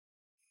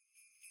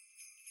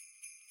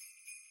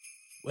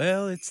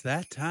Well, it's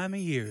that time of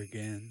year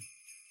again.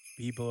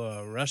 People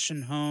are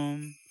rushing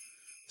home,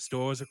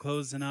 stores are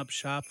closing up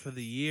shop for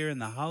the year,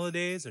 and the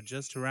holidays are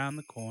just around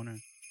the corner.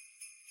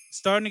 It's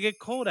starting to get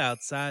cold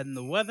outside, and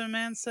the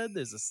weatherman said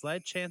there's a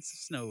slight chance of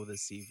snow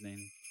this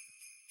evening.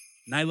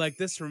 A night like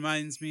this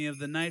reminds me of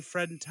the night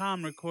Fred and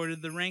Tom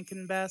recorded the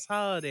Rankin Bass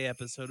holiday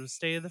episode of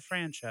State of the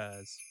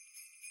Franchise.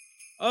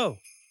 Oh,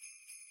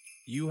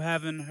 you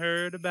haven't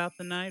heard about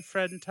the night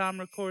Fred and Tom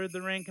recorded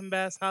the Rankin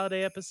Bass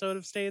holiday episode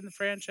of State of the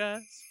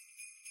Franchise?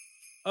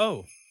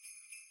 Oh,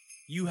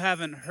 you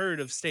haven't heard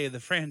of Stay of the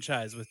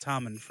Franchise with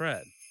Tom and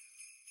Fred.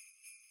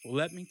 Well,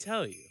 let me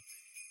tell you,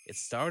 it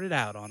started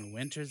out on a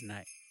winter's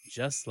night,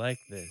 just like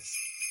this.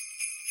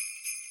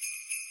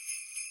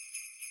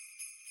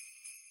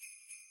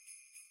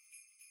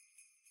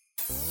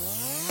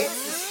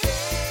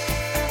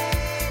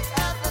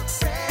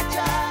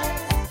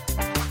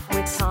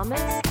 With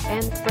Thomas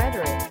and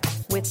Frederick.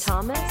 With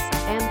Thomas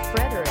and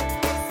Frederick.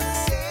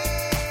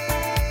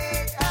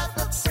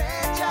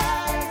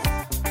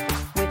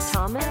 With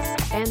Thomas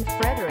and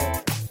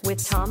Frederick.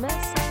 With Thomas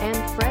and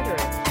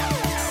Frederick.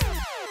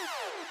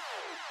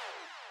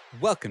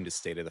 Welcome to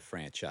State of the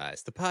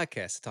Franchise, the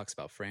podcast that talks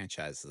about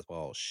franchises of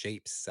all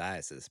shapes,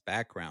 sizes,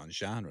 backgrounds,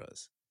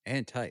 genres,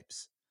 and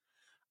types.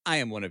 I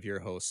am one of your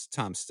hosts,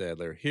 Tom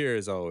Stadler, here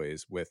as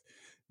always with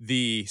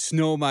the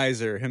snow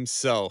miser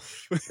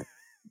himself,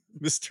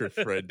 Mr.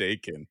 Fred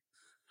Dakin.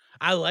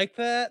 I like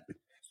that.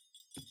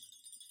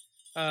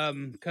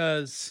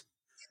 Because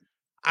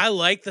I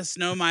like the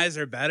Snow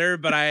Miser better,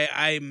 but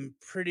I'm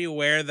pretty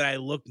aware that I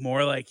look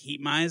more like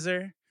Heat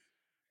Miser.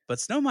 But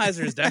Snow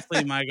Miser is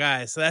definitely my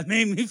guy, so that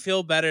made me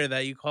feel better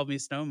that you called me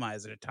Snow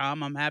Miser.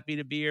 Tom, I'm happy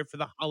to be here for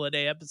the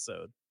holiday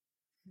episode.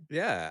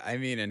 Yeah, I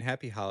mean, and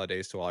happy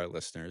holidays to all our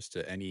listeners,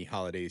 to any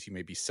holidays you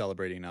may be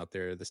celebrating out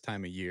there this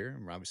time of year.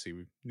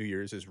 Obviously, New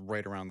Year's is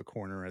right around the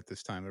corner at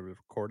this time of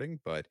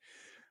recording, but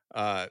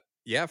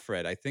yeah,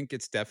 Fred, I think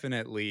it's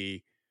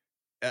definitely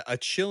a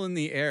chill in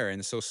the air,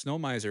 and so Snow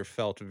Miser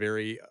felt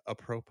very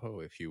apropos,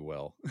 if you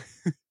will.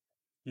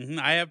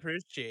 I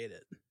appreciate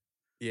it.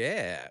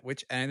 Yeah,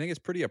 and I think it's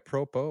pretty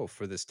apropos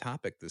for this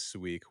topic this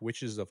week,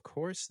 which is, of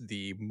course,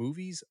 the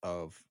movies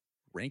of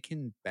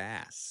Rankin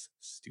Bass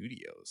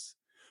Studios.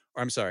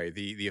 Or, I'm sorry,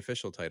 the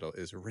official title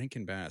is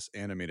Rankin Bass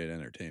Animated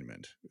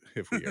Entertainment,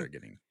 if we are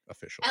getting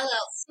official.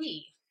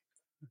 LLC.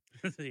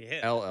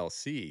 Yeah.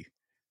 LLC.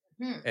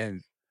 Hmm.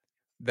 And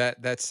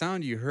that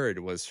sound you heard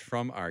was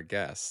from our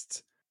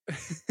guest,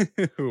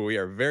 who we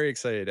are very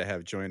excited to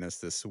have join us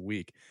this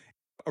week.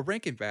 A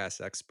Rankin Bass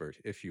expert,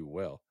 if you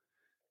will,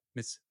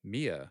 Miss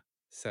Mia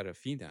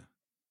Serafina.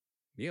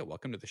 Mia,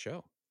 welcome to the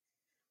show.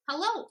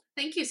 Hello.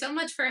 Thank you so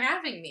much for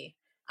having me.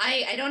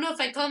 I don't know if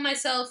I call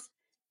myself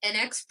an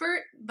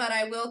expert, but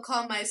I will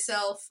call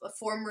myself a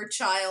former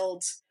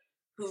child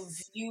who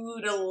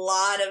viewed a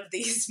lot of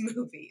these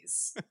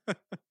movies.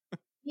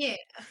 Yeah.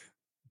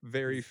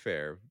 Very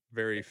fair.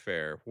 Very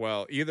fair.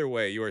 Well, either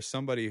way, you are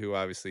somebody who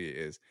obviously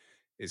is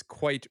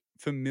quite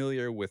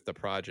familiar with the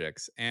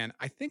projects, and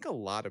I think a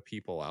lot of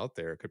people out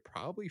there could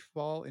probably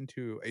fall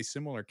into a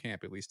similar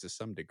camp, at least to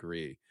some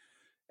degree,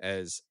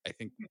 as I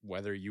think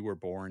whether you were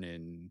born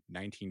in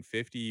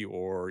 1950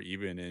 or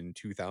even in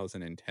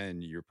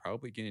 2010, you're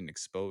probably getting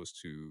exposed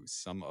to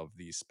some of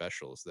these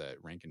specials that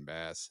Rankin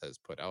Bass has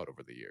put out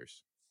over the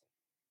years.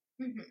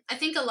 Mm-hmm. I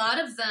think a lot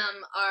of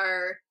them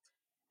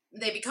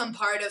they become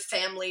part of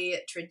family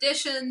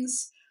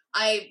traditions.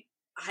 I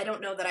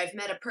don't know that I've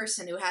met a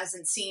person who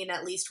hasn't seen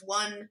at least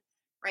one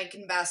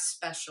Rankin Bass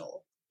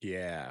special.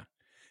 Yeah.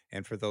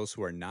 And for those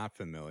who are not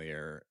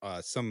familiar,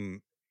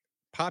 some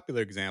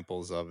popular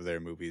examples of their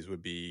movies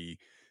would be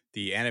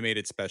the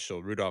animated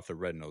special Rudolph the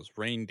Red-Nosed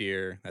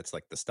Reindeer. That's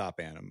like the stop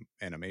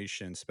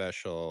animation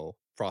special.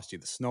 Frosty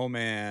the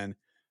Snowman.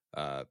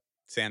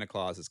 Santa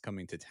Claus is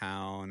Coming to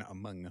Town,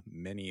 among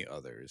many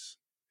others.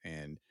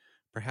 And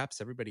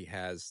perhaps everybody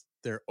has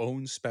their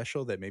own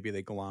special that maybe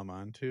they glom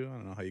onto. I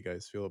don't know how you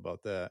guys feel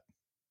about that.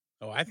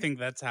 Oh, I think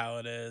that's how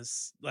it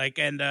is. Like,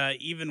 and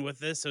even with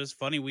this, it was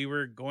funny. We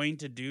were going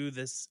to do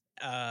this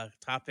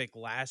topic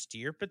last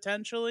year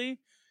potentially,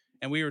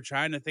 and we were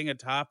trying to think of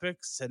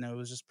topics, and it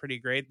was just pretty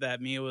great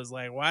that Mia was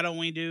like, "Why don't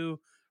we do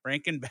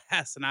Rankin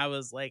Bass?" And I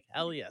was like,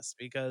 "Hell yes,"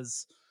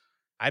 because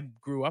I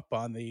grew up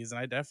on these, and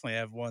I definitely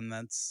have one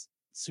that's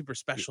super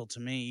special to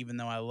me, even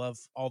though I love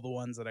all the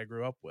ones that I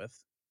grew up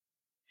with.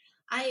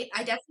 I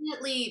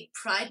definitely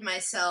pride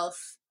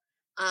myself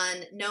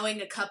on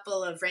knowing a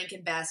couple of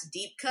Rankin Bass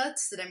deep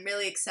cuts that I'm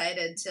really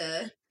excited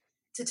to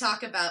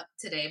talk about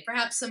today.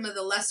 Perhaps some of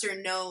the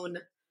lesser known,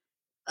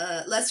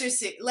 less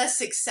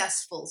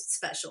successful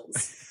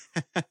specials.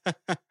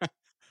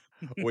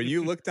 When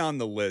you look down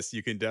the list,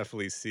 you can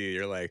definitely see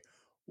you're like,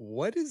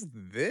 what is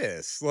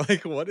this?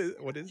 Like, what is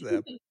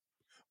that?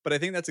 But I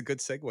think that's a good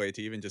segue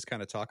to even just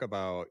kind of talk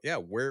about, yeah,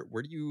 where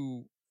do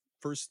you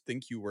first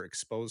think you were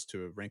exposed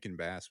to Rankin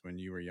Bass when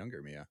you were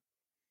younger, Mia?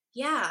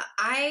 Yeah,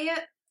 I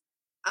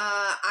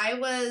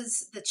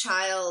was the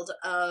child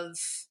of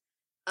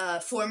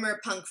former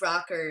punk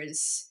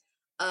rockers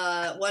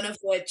one of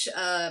which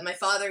my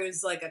father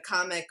was like a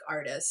comic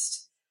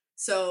artist.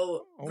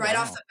 So Oh right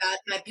off wow. the bat,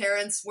 my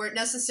parents weren't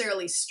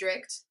necessarily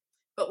strict,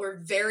 but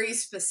were very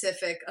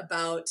specific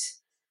about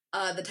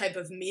the type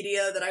of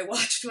media that I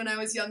watched when I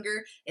was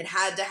younger. It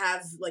had to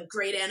have like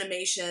great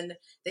animation.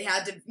 They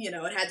had to,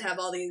 it had to have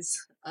all these,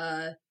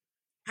 had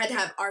to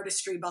have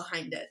artistry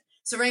behind it.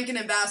 So Rankin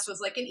and Bass was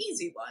like an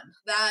easy one.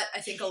 That I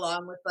think,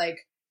 along with like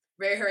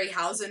Ray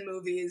Harryhausen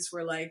movies,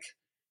 were like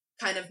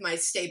kind of my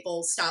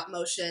staple stop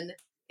motion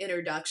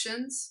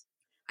introductions.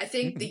 I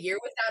think The Mhm. Year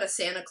Without a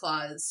Santa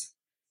Claus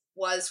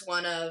was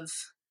one of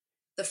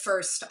the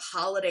first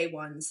holiday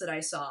ones that I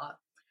saw.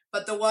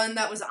 But the one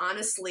that was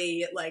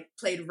honestly like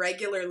played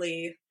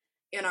regularly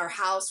in our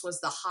house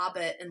was The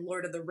Hobbit and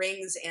Lord of the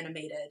Rings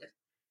animated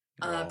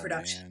Oh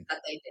production man.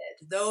 that they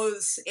did.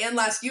 Those and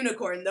Last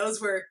Unicorn,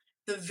 those were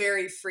the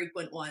very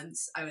frequent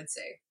ones, I would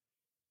say.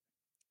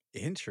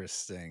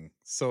 Interesting.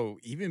 So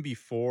even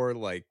before,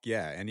 like,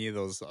 yeah, any of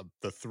those,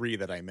 the three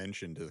that I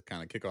mentioned to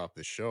kind of kick off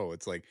the show,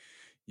 it's like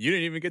you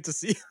didn't even get to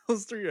see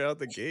those three right out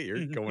the gate.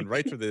 You're going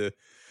right for the.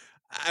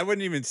 I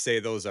wouldn't even say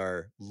those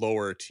are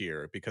lower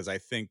tier because I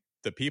think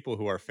the people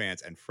who are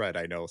fans, and Fred,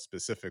 I know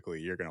specifically,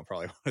 you're gonna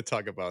probably want to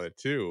talk about it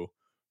too.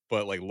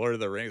 But like Lord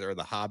of the Rings or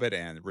The Hobbit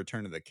and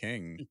Return of the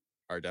King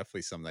are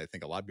definitely something that I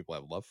think a lot of people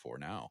have love for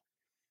now.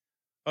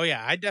 Oh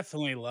yeah, I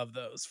definitely love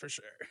those for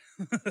sure.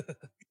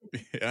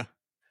 Yeah.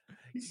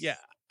 Yeah,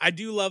 I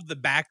do love the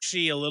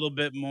Bakshi a little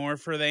bit more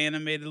for the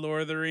animated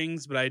Lord of the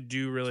Rings, but I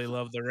do really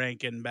love the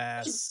Rankin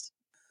Bass.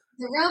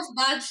 The Ralph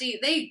Bakshi,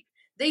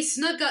 they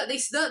snuck up.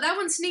 That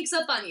one sneaks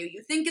up on you.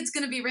 You think it's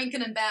gonna be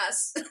Rankin and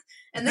Bass,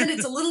 and then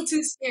it's a little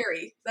too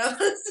scary. That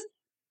was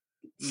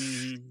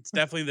It's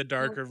definitely the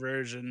darker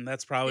version.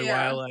 That's probably why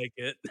I yeah. like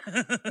it.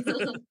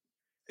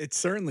 It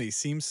certainly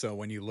seems so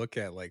when you look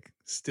at like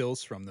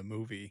stills from the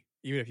movie,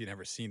 even if you've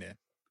never seen it.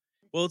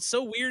 Well, it's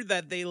so weird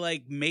that they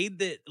like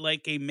made it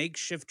like a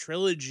makeshift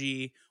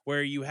trilogy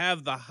where you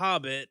have The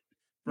Hobbit,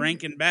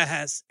 Rankin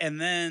Bass, and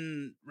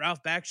then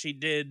Ralph Bakshi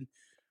did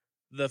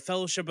the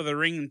Fellowship of the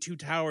Ring and Two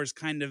Towers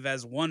kind of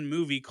as one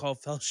movie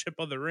called Fellowship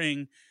of the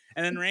Ring.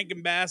 And then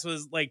Rankin Bass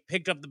was like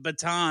picked up the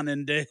baton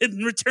and did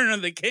Return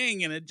of the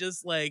King. And it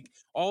just like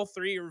all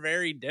three are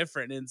very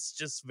different. It's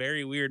just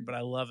very weird, but I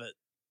love it.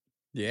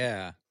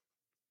 Yeah.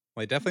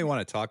 Well, I definitely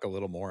want to talk a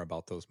little more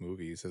about those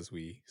movies as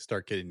we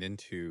start getting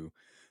into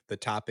the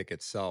topic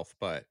itself.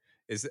 But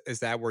is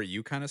that where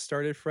you kind of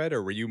started, Fred,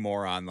 or were you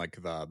more on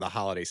like the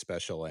holiday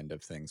special end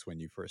of things when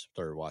you first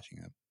started watching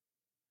them?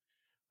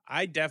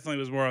 I definitely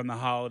was more on the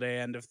holiday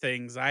end of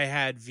things. I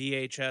had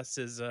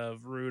VHSs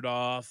of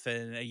Rudolph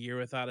and A Year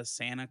Without a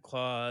Santa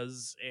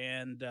Claus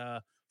and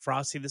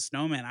Frosty the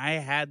Snowman. I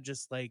had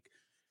just like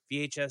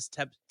VHS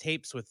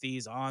tapes with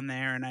these on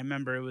there. And I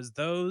remember it was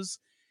those.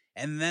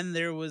 And then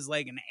there was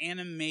like an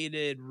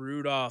animated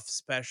Rudolph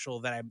special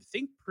that I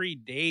think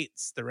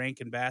predates the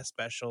Rankin Bass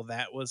special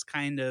that was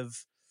kind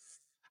of,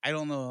 I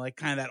don't know, like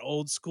kind of that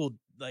old school,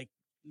 like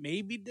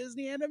maybe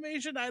Disney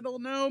animation. I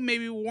don't know,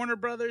 maybe Warner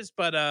Brothers,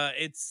 but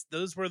it's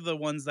those were the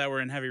ones that were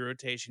in heavy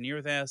rotation. Year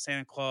Without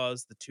Santa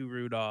Claus, the two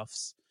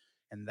Rudolphs,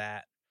 and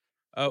that.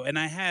 Oh, and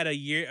I had a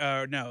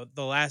year, no,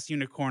 the Last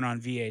Unicorn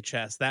on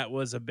VHS. That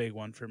was a big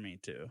one for me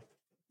too.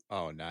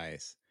 Oh,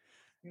 nice.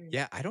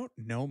 Yeah, I don't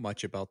know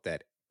much about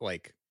that,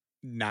 like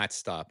not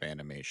stop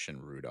animation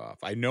Rudolph.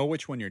 I know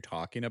which one you're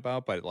talking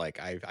about, but like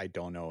I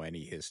don't know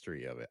any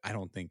history of it. I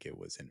don't think it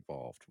was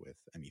involved with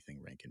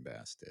anything Rankin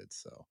Bass did,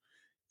 so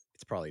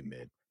it's probably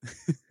mid.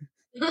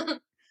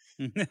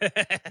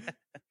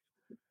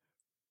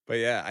 But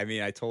yeah, I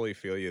mean, I totally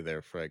feel you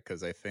there, Fred,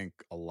 because I think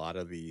a lot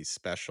of these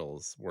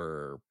specials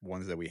were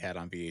ones that we had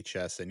on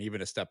VHS, and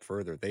even a step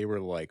further, they were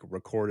like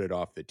recorded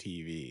off the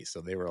TV,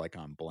 so they were like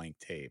on blank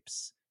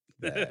tapes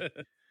that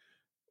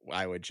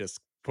I would just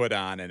put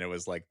on, and it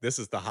was like, this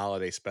is the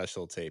holiday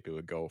special tape. It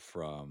would go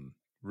from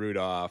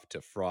Rudolph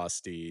to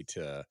Frosty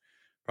to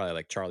probably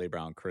like Charlie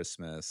Brown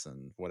Christmas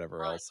and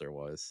whatever else there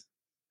was.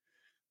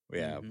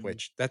 Yeah, Mhm.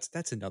 which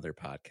that's another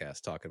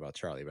podcast talking about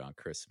Charlie Brown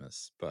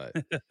Christmas, but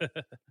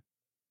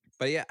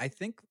yeah, I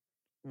think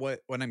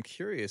what I'm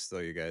curious though,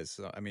 you guys.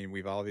 I mean,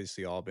 we've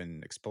obviously all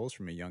been exposed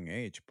from a young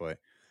age, but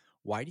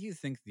why do you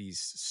think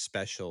these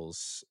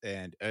specials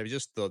and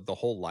just the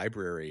whole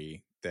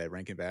library that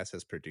Rankin Bass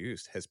has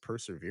produced has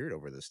persevered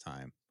over this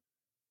time?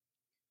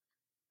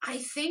 I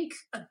think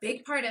a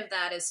big part of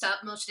that is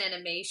stop motion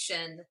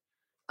animation,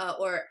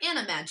 or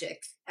animagic,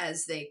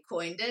 as they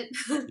coined it.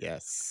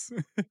 Yes.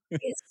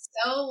 It's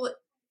so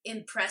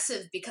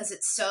impressive because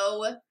it's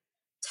so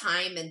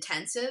time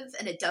intensive,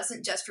 and it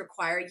doesn't just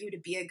require you to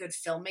be a good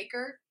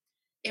filmmaker.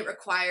 It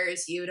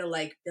requires you to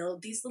like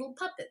build these little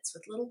puppets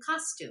with little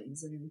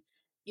costumes and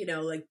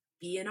like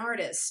be an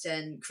artist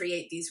and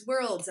create these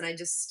worlds. And I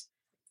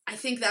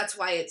think that's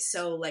why it's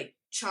so like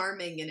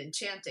charming and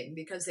enchanting,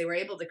 because they were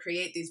able to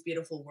create these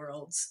beautiful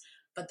worlds,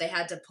 but they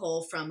had to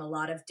pull from a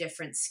lot of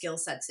different skill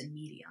sets and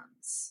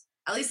mediums.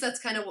 At least that's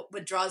kind of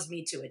what draws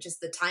me to it,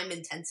 just the time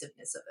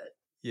intensiveness of it.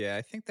 Yeah,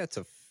 I think that's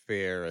a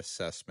fair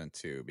assessment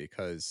too,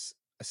 because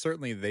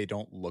certainly they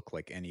don't look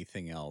like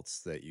anything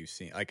else that you've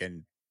seen. Like,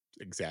 and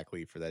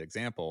exactly for that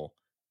example,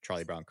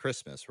 Charlie Brown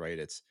Christmas, right?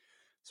 It's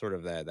sort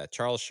of that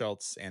Charles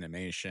Schultz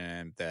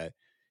animation that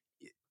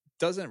it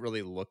doesn't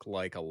really look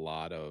like a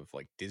lot of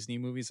like Disney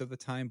movies of the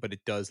time, but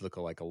it does look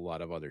like a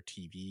lot of other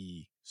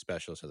TV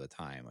specials of the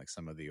time, like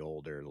some of the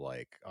older,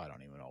 like I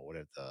don't even know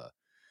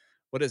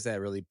what is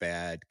that really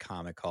bad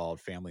comic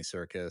called Family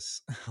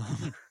Circus.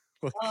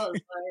 Oh,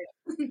 Like,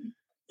 Lord.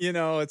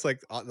 it's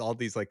like all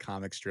these like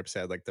comic strips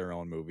had like their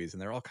own movies,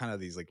 and they're all kind of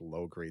these like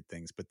low grade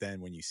things. But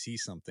then when you see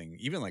something,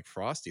 even like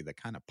Frosty, that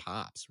kind of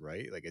pops,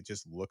 right? Like it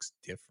just looks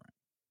different.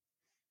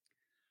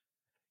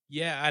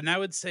 Yeah, and I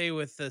would say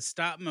with the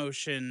stop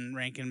motion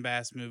Rankin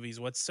Bass movies,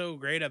 what's so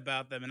great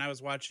about them, and I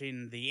was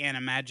watching the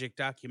Animagic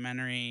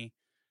documentary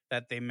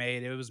that they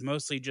made. It was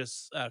mostly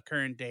just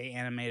current day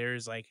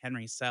animators like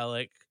Henry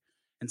Selick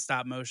and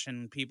stop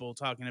motion people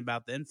talking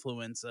about the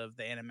influence of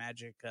the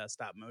Animagic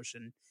stop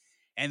motion.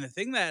 And the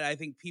thing that I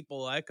think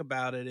people like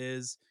about it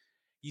is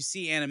you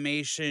see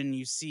animation,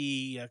 you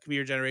see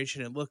computer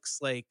generation. It looks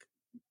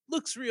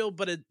real,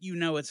 but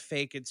it's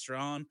fake. It's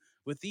drawn.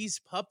 With these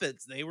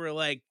puppets, they were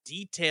like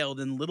detailed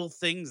in little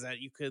things that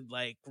you could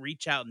like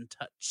reach out and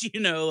touch.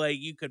 Like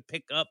you could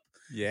pick up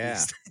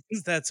Yeah. these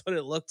things. That's what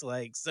it looked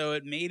like. So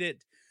it made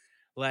it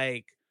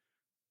like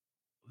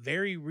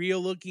very real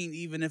looking,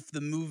 even if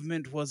the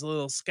movement was a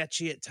little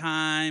sketchy at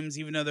times,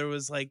 even though there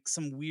was like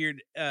some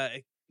weird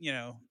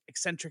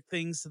eccentric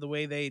things to the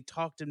way they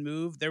talked and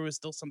moved. There was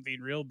still something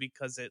real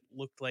because it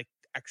looked like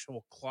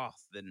actual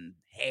cloth and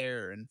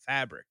hair and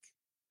fabric.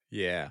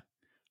 Yeah.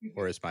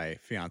 Or Mhm. as my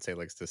fiance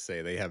likes to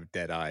say, they have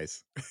dead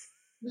eyes.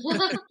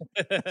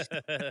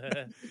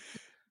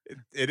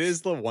 It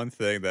is the one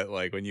thing that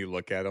like when you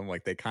look at them,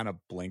 like they kind of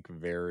blink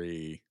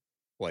very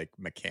like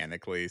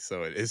mechanically,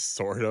 so it is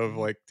sort of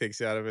like takes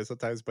you out of it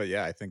sometimes. But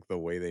yeah, I think the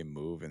way they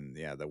move and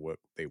the what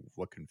they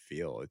look and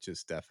feel, it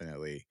just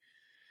definitely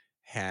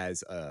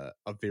has a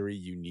very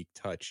unique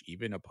touch,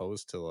 even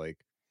opposed to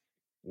like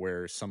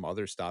where some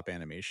other stop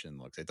animation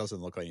looks. It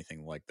doesn't look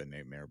anything like the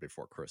Nightmare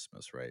Before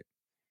Christmas, right?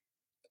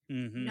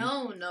 Mm-hmm.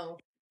 No.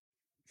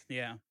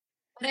 Yeah.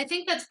 And I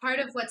think that's part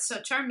of what's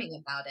so charming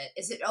about it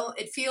is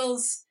it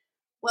feels,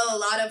 well, a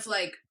lot of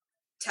like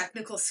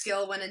technical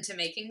skill went into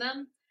making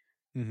them.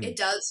 Mm-hmm. It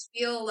does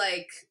feel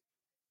like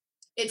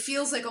it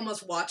feels like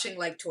almost watching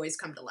like toys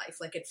come to life.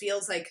 Like it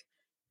feels like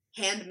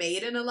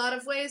handmade in a lot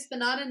of ways, but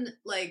not in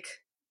like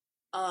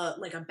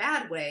a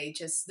bad way.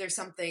 Just there's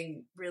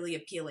something really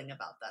appealing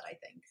about that, I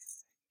think.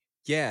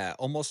 Yeah,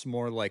 almost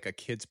more like a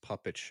kid's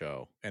puppet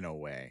show in a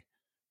way.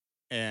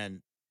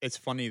 And it's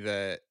funny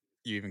that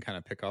you even kind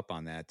of pick up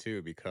on that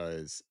too,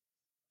 because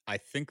I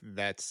think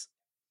that's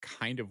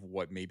kind of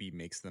what maybe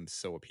makes them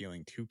so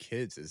appealing to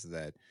kids is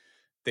that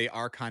they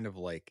are kind of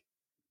like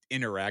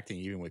interacting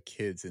even with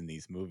kids in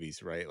these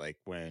movies, right? Like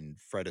when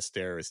Fred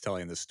Astaire is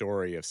telling the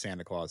story of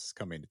Santa Claus is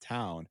coming to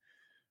town,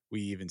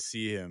 we even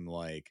see him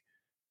like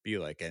be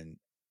like, and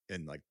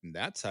like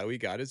that's how he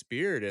got his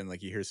beard, and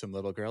like you hear some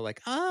little girl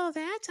like, oh,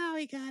 that's how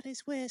he got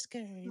his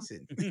whiskers,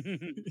 and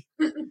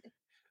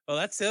Well,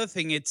 that's the other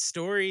thing. It's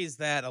stories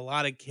that a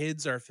lot of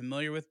kids are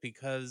familiar with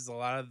because a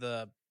lot of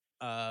the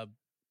uh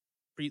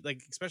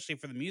like especially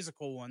for the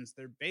musical ones,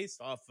 they're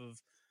based off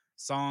of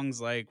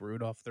songs like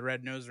Rudolph the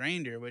Red-Nosed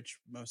Reindeer, which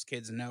most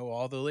kids know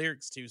all the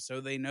lyrics to,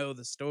 so they know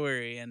the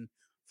story. And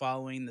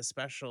following the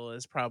special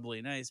is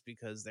probably nice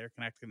because they're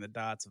connecting the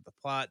dots of the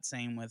plot.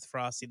 Same with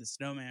Frosty the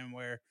Snowman,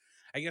 where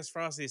I guess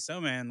Frosty the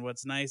Snowman,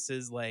 what's nice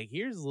is like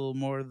here's a little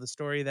more of the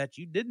story that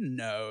you didn't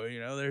know.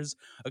 There's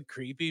a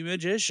creepy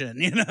magician,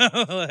 like,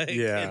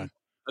 yeah, and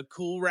a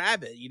cool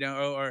rabbit,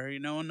 or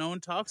no one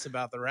talks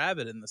about the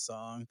rabbit in the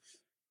song.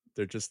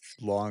 they're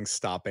just long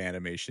stop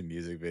animation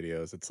music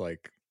videos. It's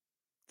like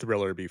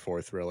Thriller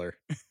before Thriller.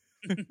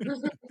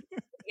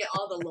 Get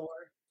all the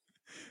lore.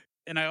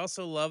 And I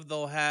also love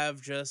they'll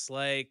have just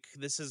like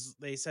they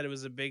said it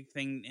was a big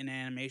thing in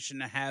animation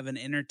to have an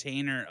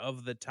entertainer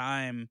of the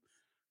time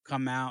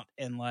come out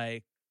and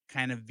like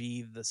kind of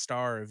be the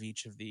star of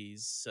each of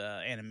these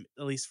at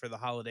least for the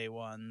holiday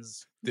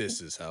ones. This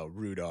is how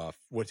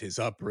Rudolph, what his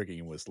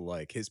upbringing was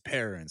like. His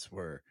parents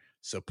were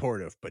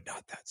supportive, but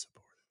not that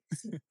supportive.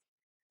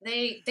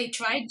 They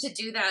tried to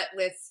do that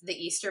with the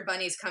Easter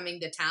bunnies coming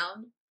to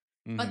town,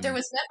 but there Mm-hmm.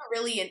 was never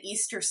really an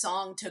Easter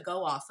song to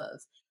go off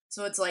of.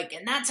 So it's like,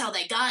 and that's how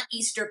they got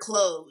Easter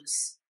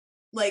clothes.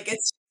 Like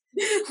it's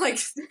like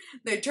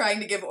they're trying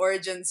to give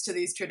origins to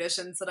these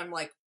traditions that I'm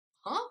like,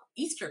 huh?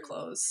 Easter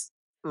clothes.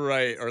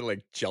 Right, or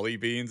like jelly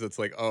beans. It's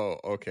like, oh,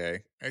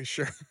 okay,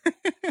 sure.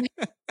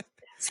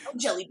 That's how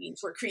jelly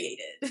beans were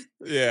created.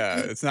 Yeah,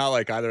 it's not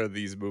like either of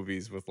these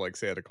movies with like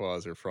Santa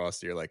Claus or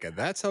Frosty are like, and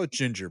that's how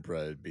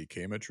gingerbread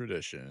became a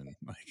tradition.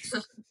 Like,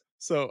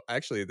 so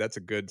actually, that's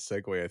a good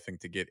segue, I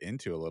think, to get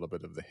into a little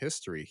bit of the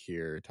history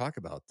here. Talk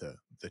about the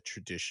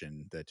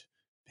tradition that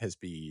has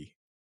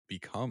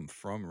become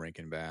from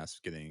Rankin Bass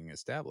getting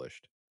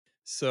established.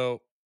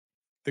 So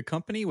the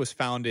company was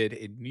founded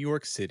in New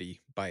York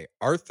City by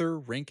Arthur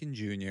Rankin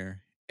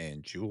Jr.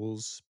 and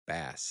Jules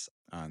Bass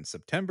on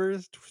September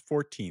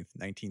 14th,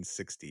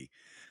 1960.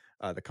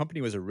 The company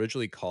was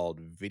originally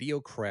called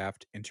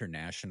Videocraft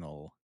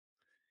International,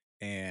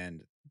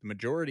 and the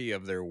majority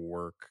of their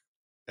work,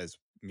 as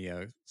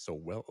Mia so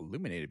well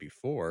illuminated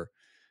before,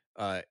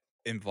 uh,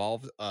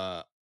 involved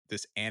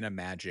this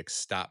animagic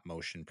stop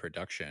motion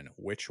production,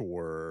 which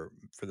were,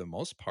 for the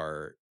most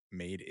part,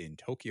 made in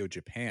Tokyo,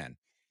 Japan.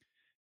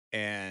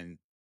 And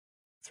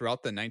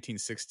throughout the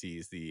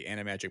 1960s, the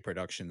animagic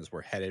productions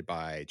were headed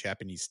by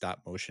Japanese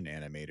stop motion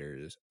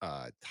animators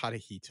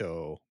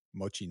Tadahito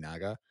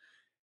Mochinaga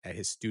at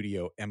his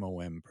studio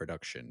MOM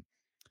Production.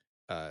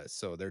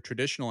 So their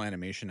traditional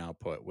animation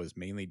output was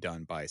mainly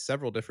done by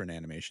several different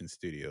animation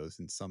studios,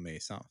 and some may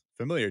sound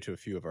familiar to a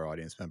few of our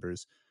audience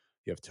members.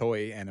 You have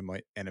Toei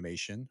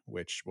Animation,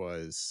 which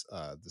was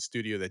the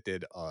studio that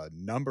did a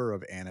number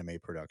of anime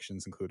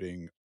productions,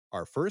 including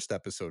our first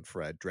episode,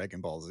 Fred,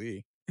 Dragon Ball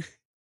Z.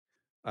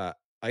 uh,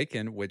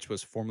 Icon, which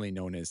was formerly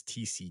known as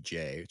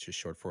TCJ, which is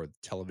short for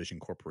Television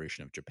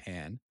Corporation of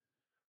Japan.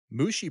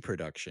 Mushi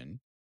Production,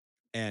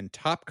 and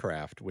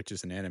Topcraft, which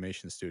is an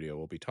animation studio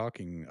we'll be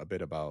talking a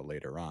bit about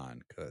later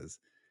on, because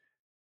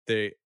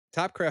they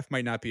Topcraft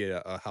might not be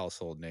a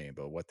household name,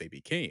 but what they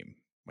became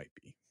might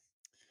be.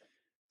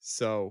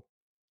 So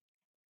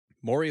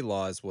Maury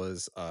Laws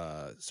was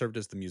served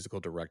as the musical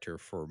director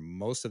for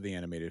most of the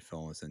animated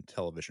films and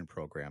television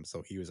programs.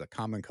 So he was a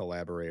common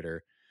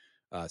collaborator.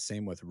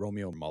 Same with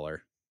Romeo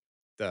Muller.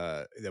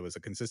 That was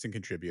a consistent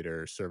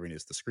contributor, serving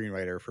as the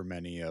screenwriter for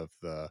many of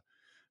the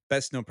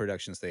best known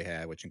productions they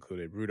had, which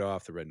included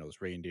Rudolph the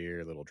Red-Nosed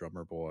Reindeer, Little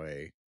Drummer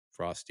Boy,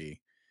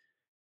 Frosty.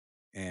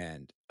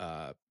 And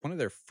one of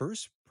their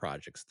first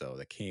projects, though,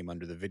 that came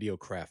under the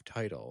Videocraft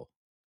title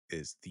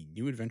is The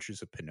New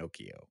Adventures of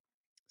Pinocchio.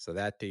 So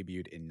that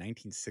debuted in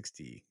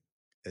 1960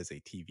 as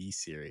a TV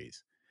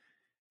series.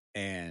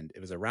 And it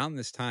was around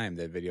this time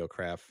that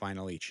Videocraft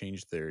finally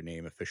changed their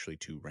name officially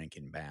to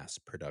Rankin Bass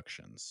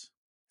Productions.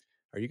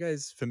 Are you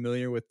guys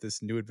familiar with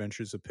this New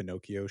Adventures of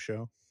Pinocchio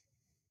show?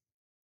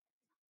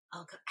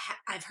 Oh,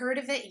 I've heard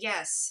of it,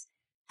 yes.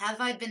 Have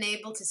I been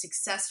able to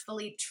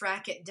successfully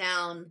track it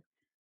down?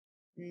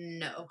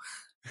 No.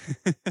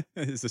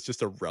 Is this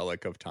just a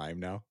relic of time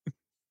now? I,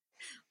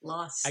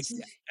 Lost.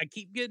 I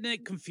keep getting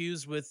it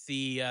confused with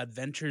the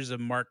Adventures of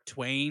Mark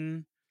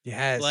Twain,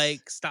 Yes.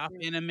 like stop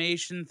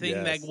animation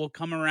thing that Yes. will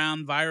come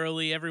around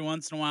virally every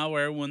once in a while,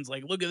 where everyone's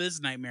like, "Look at this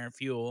nightmare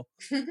fuel,"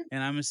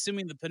 and I'm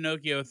assuming the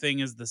Pinocchio thing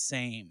is the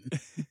same.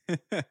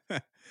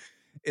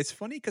 It's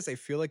funny because I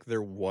feel like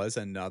there was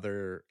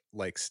another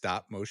like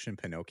stop motion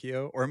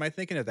Pinocchio, or am I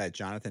thinking of that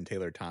Jonathan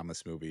Taylor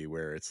Thomas movie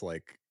where it's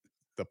like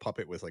the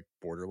puppet was like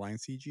borderline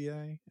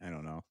CGI? I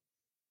don't know.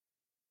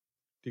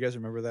 Do you guys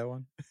remember that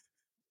one?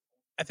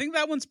 I think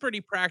that one's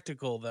pretty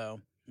practical,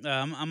 though.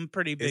 I'm a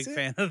pretty Is big it?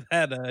 fan of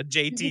that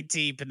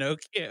JTT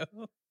Pinocchio.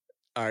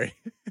 All right.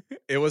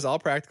 It was all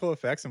practical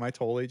effects. Am I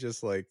totally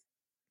just like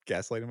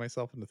gaslighting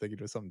myself into thinking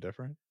it was something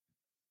different?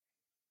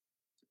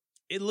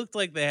 It looked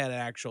like they had an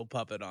actual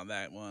puppet on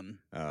that one.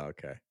 Oh,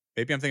 okay.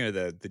 Maybe I'm thinking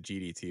of the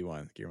GDT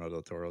one, Guillermo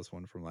del Toro's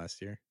one from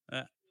last year.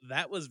 Uh,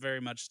 that was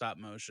very much stop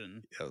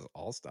motion. It was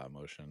all stop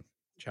motion.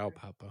 Ciao,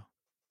 Papa.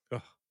 Oh,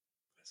 what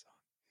a song.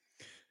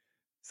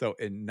 So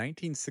in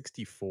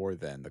 1964,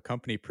 then, the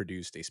company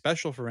produced a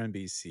special for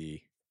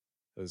NBC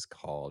that was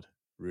called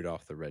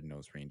Rudolph the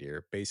Red-Nosed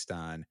Reindeer, based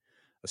on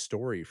a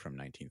story from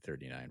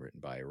 1939 written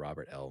by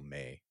Robert L.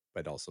 May,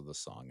 but also the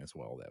song as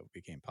well that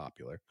became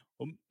popular.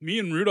 Well, me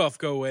and Rudolph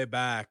go way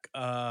back.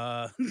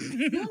 No,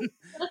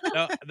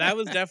 that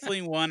was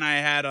definitely one I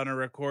had on a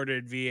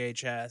recorded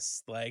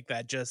VHS, like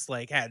that just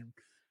like had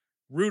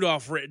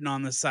Rudolph written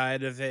on the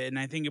side of it, and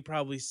I think it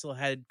probably still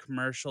had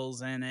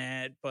commercials in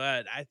it.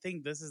 But I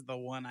think this is the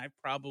one I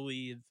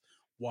probably have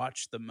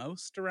watched the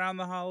most around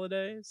the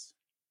holidays.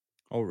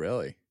 Oh,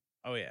 really?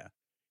 Oh yeah.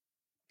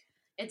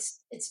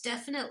 It's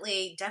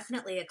definitely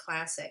a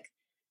classic.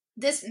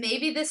 This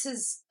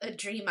is a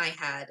dream I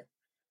had,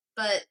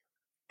 but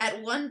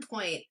at one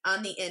point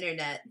on the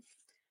internet,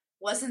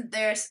 wasn't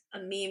there a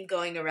meme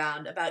going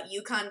around about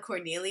Yukon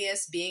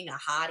Cornelius being a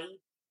hottie?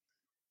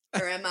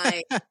 Or am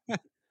I?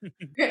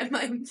 Or am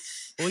I?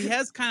 Well, he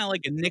has kind of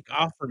like a Nick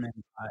Offerman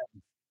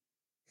vibe.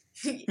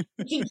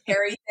 He can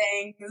carry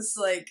things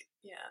like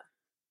yeah.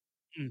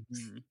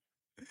 Mm-hmm.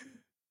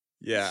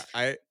 Yeah,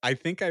 I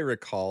think I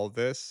recall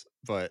this,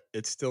 but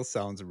it still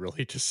sounds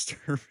really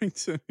disturbing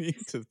to me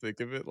to think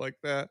of it like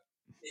that.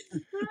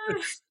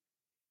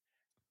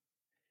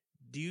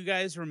 Do you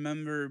guys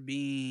remember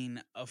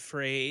being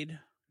afraid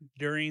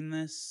during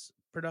this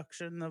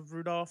production of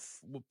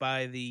Rudolph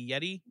by the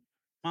Yeti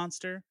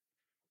monster?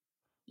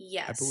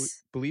 I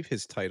Yes. believe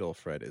his title,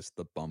 Fred, is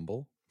the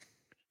Bumble.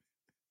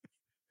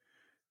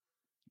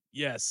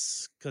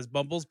 Yes, because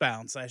Bumbles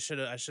bounce. I should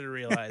have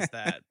realized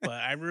that. But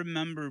I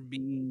remember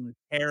being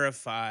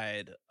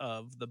terrified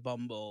of the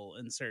Bumble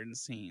in certain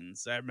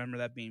scenes. I remember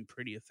that being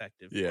pretty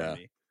effective for Yeah.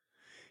 me.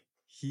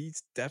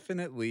 He's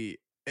definitely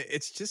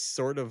it's just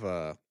sort of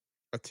a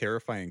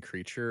terrifying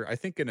creature. I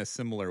think in a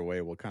similar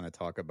way we'll kind of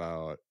talk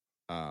about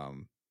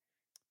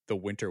the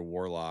winter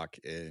warlock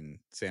in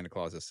Santa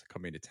Claus is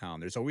Coming to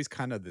Town, there's always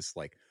kind of this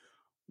like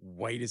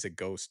white as a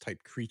ghost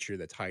type creature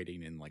that's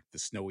hiding in like the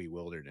snowy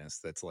wilderness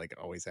that's like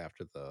always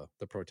after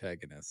the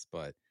protagonist.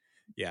 But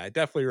yeah, I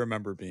definitely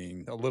remember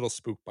being a little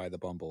spooked by the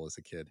Bumble as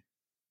a kid.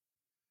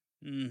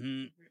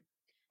 Mm-hmm.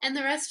 And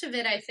the rest of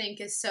it, I think,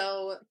 is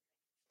so.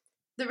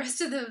 The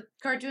rest of the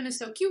cartoon is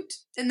so cute,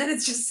 and then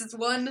it's just this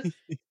one.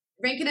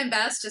 Rankin and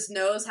Bass just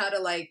knows how to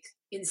like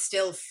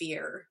instill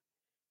fear,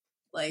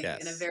 like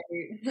in a Yes.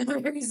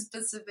 very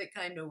specific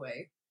kind of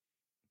way.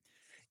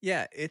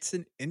 Yeah, it's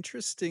an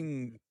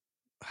interesting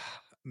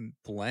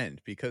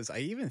blend because I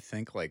even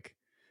think like,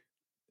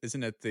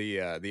 isn't it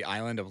the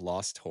island of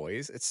lost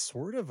toys? It's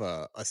sort of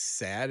a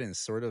sad and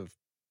sort of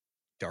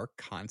dark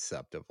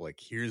concept of like,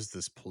 here's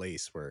this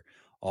place where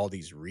all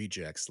these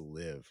rejects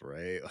live,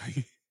 right?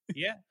 Like,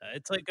 Yeah,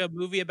 it's like a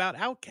movie about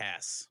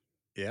outcasts.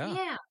 yeah,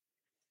 Yeah,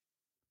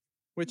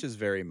 which is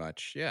very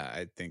much, yeah,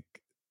 I think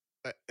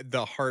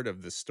the heart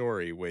of the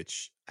story.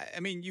 Which I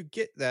mean, you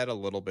get that a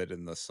little bit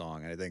in the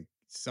song. I think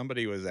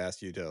somebody was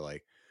asked you to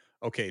like,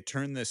 okay,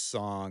 turn this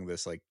song,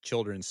 this like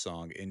children's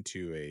song,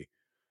 into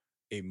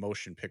a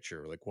motion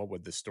picture. Like, what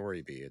would the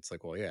story be? It's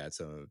like, well, yeah, it's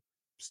a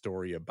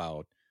story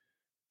about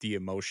the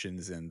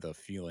emotions and the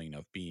feeling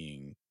of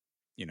being,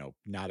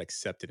 not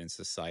accepted in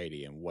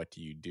society, and what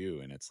do you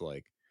do? And it's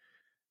like,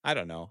 I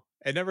don't know.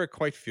 It never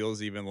quite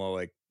feels, even though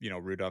like,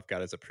 Rudolph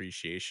got his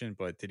appreciation,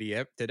 but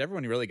did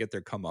everyone really get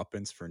their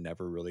comeuppance for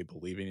never really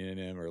believing in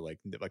him or like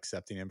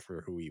accepting him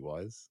for who he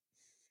was?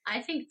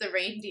 I think the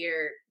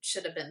reindeer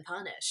should have been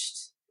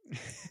punished.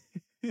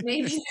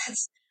 Maybe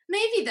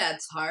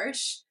that's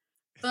harsh,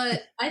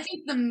 but I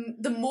think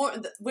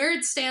where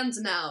it stands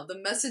now,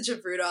 the message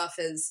of Rudolph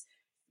is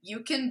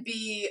you can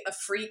be a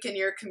freak in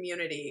your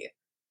community,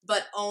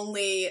 but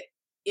only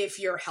if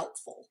you're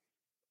helpful.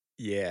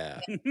 Yeah.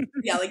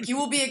 Yeah, like you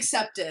will be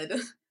accepted,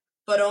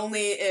 but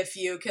only if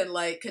you can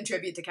like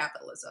contribute to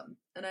capitalism.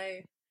 And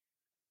I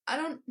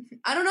don't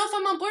know if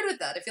I'm on board with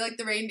that. I feel like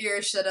the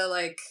reindeer should have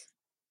like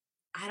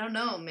I don't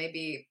know,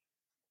 maybe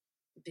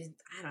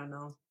I don't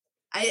know.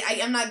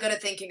 I'm not good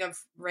at thinking of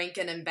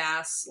Rankin and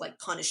Bass like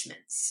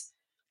punishments,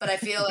 but I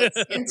feel like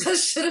Santa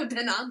should have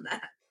been on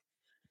that.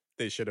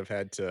 They should have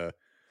had to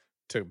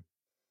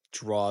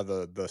draw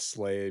the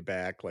sleigh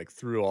back like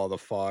through all the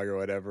fog or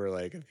whatever.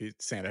 Like if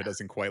Santa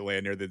doesn't quite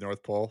land near the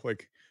North Pole,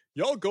 like,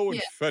 y'all go and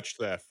Yeah, fetch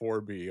that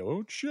for me,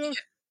 won't you?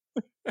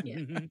 yeah.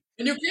 And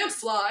you can't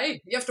fly;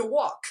 you have to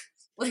walk.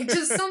 Like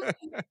just something.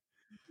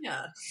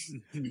 Yeah.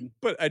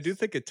 But I do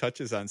think it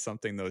touches on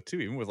something though too,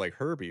 even with like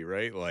Herbie,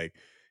 right? Like,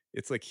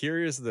 it's like,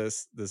 here is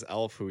this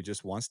elf who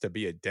just wants to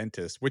be a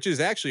dentist, which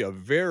is actually a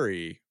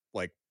very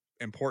like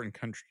important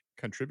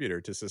contributor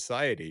to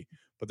society.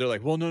 But they're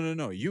like, well, no, no,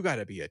 no, you got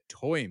to be a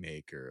toy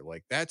maker.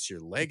 Like, that's your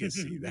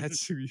legacy.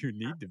 That's who you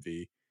need to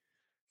be.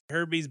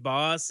 Herbie's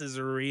boss is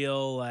a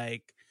real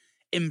like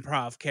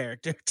improv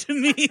character to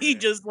me.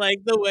 Just like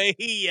the way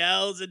he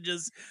yells and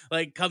just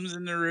like comes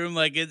in the room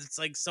like it's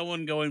like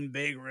someone going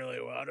big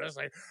really well. Just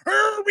like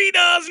Herbie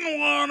doesn't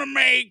want to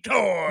make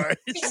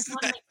toys.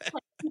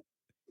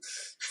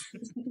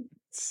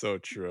 So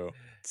true.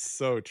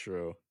 So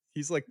true.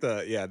 He's like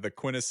the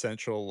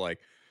quintessential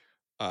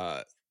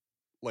uh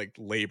like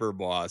labor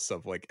boss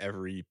of like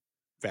every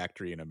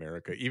factory in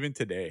America, even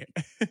today.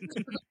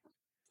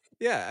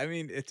 Yeah, I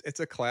mean, it's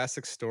a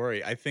classic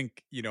story. I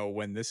think,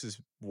 when this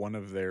is one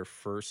of their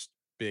first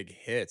big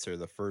hits or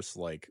the first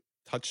like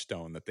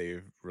touchstone that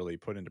they've really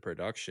put into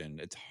production,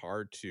 it's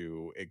hard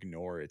to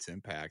ignore its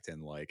impact.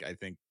 And like, I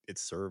think it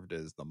served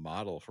as the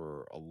model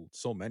for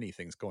so many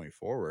things going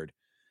forward.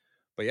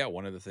 But yeah,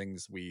 one of the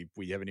things we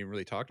haven't even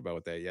really talked about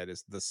with that yet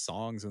is the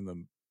songs in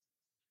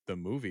the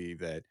movie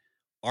that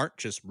aren't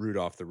just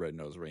Rudolph the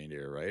Red-Nosed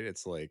Reindeer, right?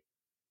 It's like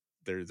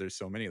there's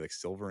so many, like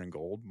Silver and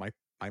Gold.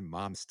 My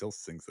mom still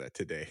sings that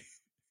today.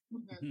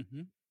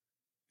 Mm-hmm.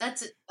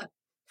 That's a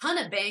ton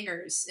of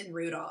bangers in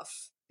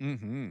Rudolph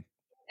Mm-hmm.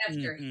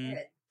 after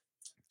hit.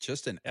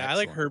 Just an Yeah, I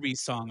like excellent.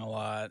 Herbie's song a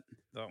lot.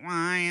 The,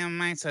 why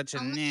am I such a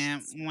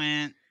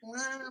nitwit?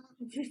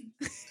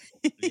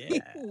 Yeah.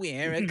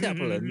 We're a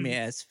couple of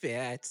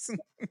misfits.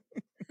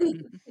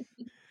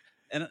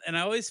 And I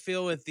always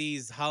feel with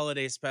these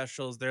holiday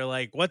specials, they're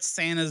like, "What's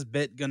Santa's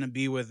bit gonna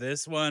be with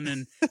this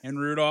one?" And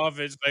Rudolph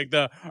is like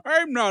the,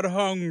 "I'm not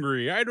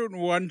hungry. I don't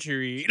want to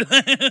eat."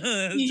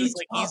 It's just Eat,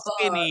 like he's Papa.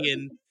 skinny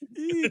and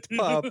Eat,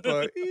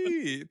 Papa,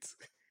 eat.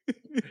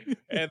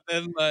 and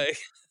then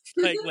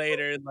like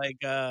later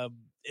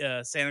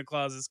Santa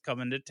Claus is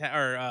coming to town,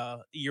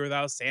 or Year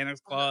Without Santa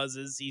Claus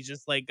is he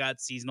just like got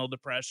seasonal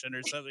depression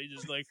or something,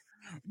 just like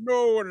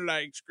no one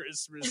likes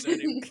Christmas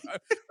anymore.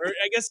 Or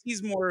I guess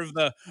he's more of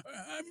the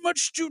I'm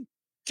much too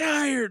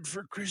tired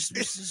for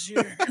Christmas this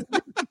year.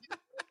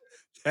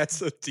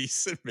 That's a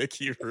decent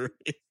Mickey Rooney.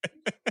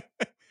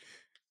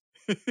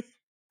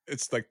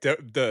 It's like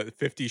the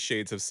 50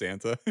 Shades of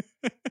Santa.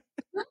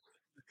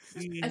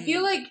 I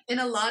feel like in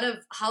a lot of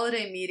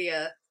holiday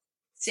media,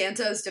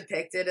 Santa is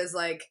depicted as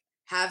like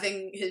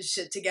having his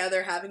shit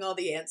together, having all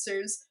the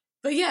answers.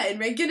 But yeah, in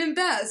Rankin and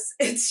Bass,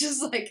 it's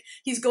just like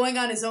he's going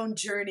on his own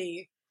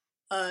journey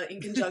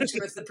in conjunction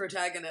with the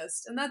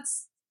protagonist. And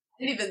that's,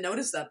 I didn't even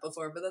notice that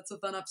before, but that's a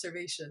fun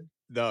observation.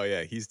 No,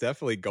 yeah, he's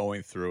definitely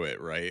going through it,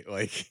 right?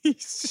 Like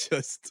he's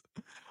just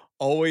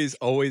always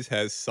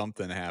has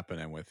something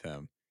happening with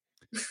him.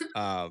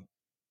 Uh,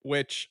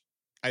 which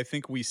I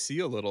think we see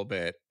a little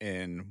bit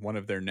in one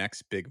of their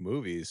next big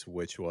movies,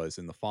 which was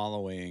in the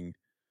following.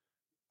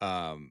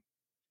 Um,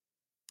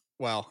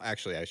 well,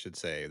 actually, I should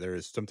say there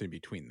is something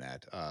between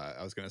that.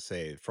 I was going to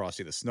say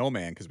Frosty the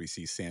Snowman because we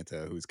see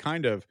Santa, who's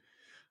kind of.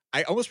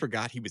 I almost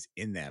forgot he was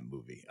in that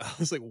movie. I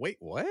was like, wait,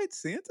 what?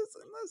 Santa's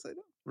in this? I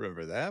don't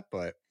remember that,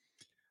 but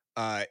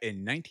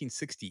in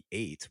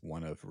 1968,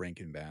 one of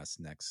Rankin Bass'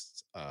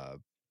 next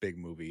big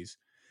movies,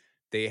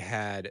 they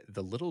had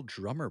The Little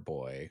Drummer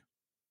Boy,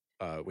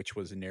 which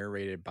was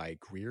narrated by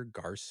Greer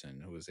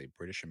Garson, who was a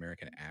British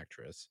American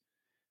actress.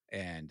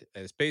 And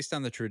it's based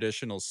on the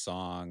traditional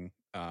song.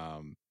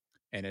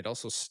 And it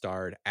also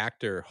starred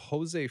actor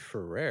Jose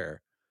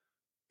Ferrer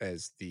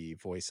as the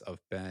voice of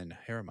Ben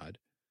Hermod.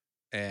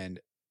 And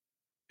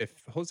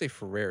if Jose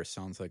Ferrer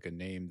sounds like a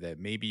name that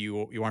maybe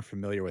you aren't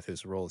familiar with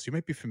his roles, you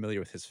might be familiar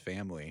with his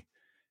family.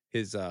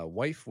 His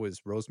wife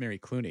was Rosemary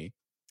Clooney,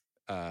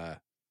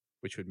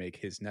 which would make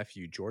his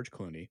nephew George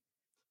Clooney,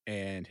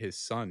 and his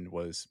son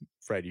was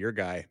Fred, your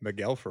guy,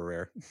 Miguel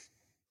Ferrer.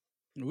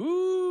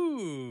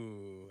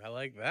 Ooh, I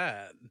like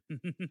that.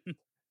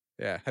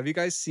 Yeah. Have you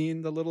guys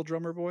seen The Little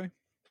Drummer Boy?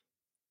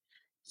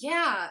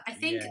 Yeah, I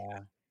think,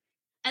 Yeah.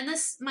 and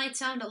this might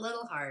sound a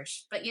little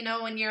harsh, but you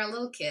know, when you're a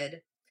little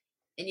kid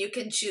and you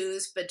can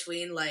choose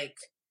between like,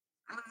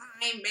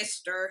 I'm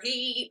Mr.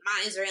 Heat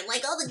Miser and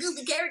like all the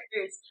goofy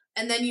characters,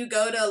 and then you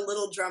go to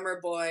Little Drummer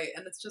Boy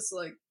and it's just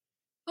like,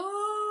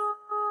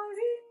 oh,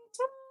 he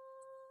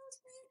tells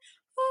me,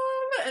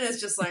 oh, and it's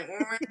just like,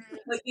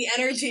 like the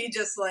energy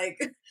just like,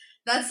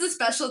 that's the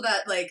special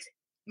that like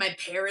my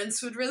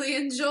parents would really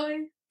enjoy.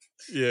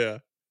 Yeah.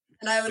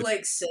 And I would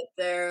like sit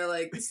there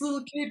like, this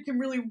little kid can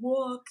really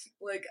walk.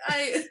 Like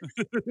I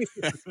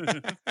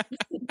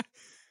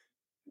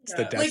It's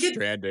the yeah, Death like it,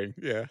 Stranding.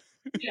 Yeah.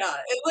 yeah,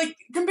 like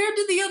compared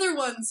to the other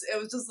ones, it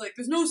was just like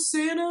there's no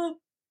Santa.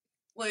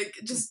 Like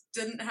it just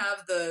didn't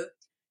have the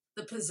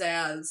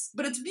pizzazz.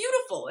 But it's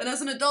beautiful, and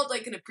as an adult I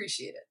can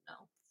appreciate it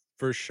now.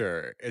 For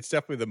sure. It's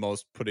definitely the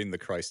most putting the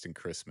Christ in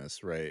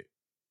Christmas, right?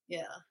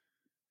 Yeah.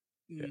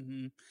 Yeah.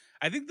 Hmm.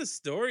 I think the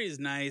story is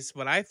nice,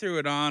 but I threw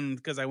it on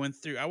because I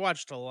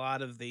watched a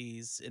lot of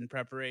these in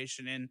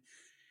preparation, and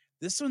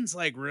this one's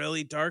like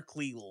really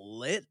darkly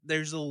lit.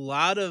 There's a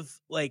lot of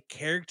like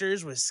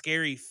characters with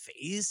scary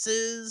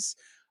faces,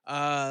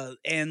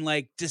 and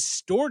like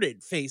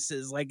distorted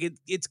faces. Like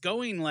it's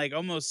going like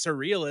almost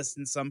surrealist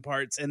in some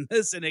parts in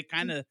this, and it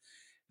kind of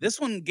this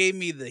one gave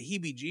me the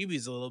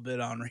heebie-jeebies a little bit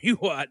on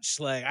rewatch.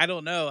 Like I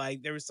don't know,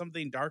 there was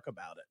something dark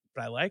about it,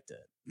 but I liked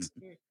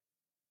it.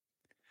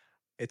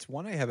 It's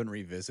one I haven't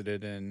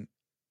revisited in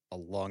a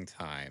long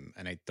time,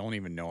 and I don't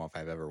even know if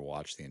I've ever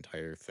watched the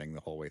entire thing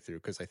the whole way through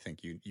because I think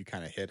you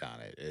kind of hit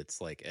on it.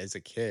 It's like as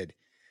a kid,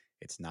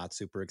 it's not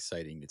super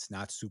exciting. It's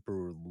not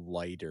super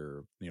light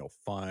or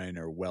fun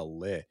or well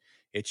lit.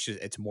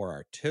 It's more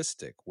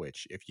artistic.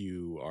 Which if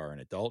you are an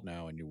adult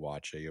now and you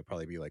watch it, you'll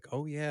probably be like,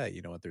 oh yeah,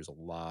 you know what? There's a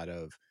lot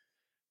of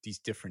these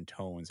different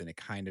tones, and it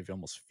kind of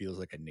almost feels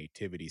like a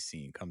nativity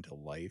scene come to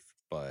life.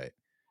 But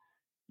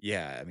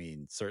yeah, I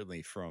mean,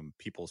 certainly from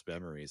people's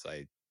memories,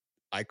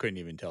 I couldn't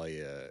even tell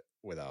you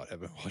without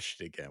having watched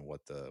it again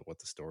what the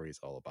story is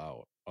all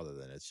about. Other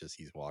than it's just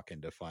he's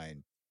walking to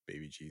find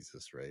baby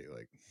Jesus, right?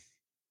 Like,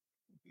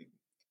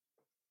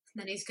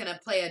 Then he's gonna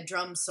play a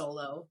drum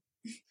solo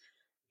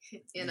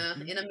in a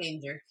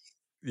manger.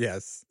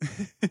 yes.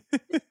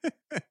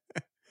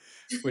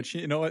 Which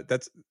you know what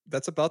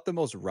that's about the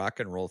most rock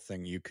and roll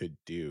thing you could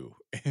do,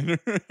 and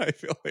I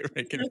feel like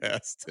Rankin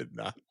Bass did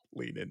not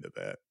lean into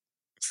that.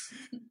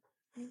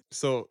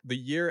 So the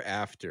year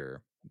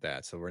after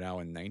that, so we're now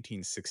in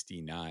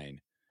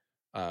 1969.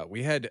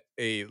 We had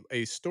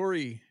a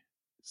story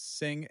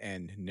sing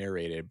and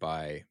narrated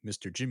by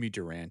Mr. Jimmy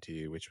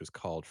Durante, which was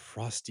called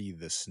Frosty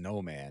the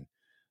Snowman,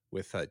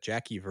 with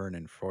Jackie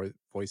Vernon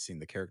voicing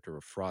the character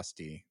of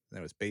Frosty.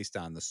 That was based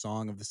on the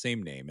song of the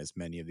same name, as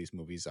many of these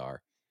movies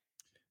are.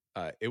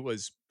 It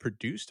was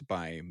produced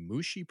by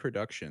Mushi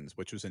Productions,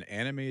 which was an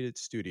animated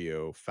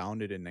studio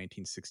founded in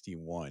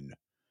 1961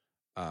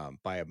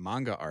 by a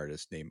manga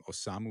artist named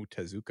Osamu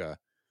Tezuka,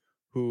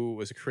 who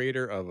was a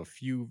creator of a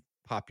few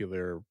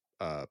popular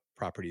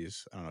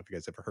properties. I don't know if you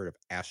guys ever heard of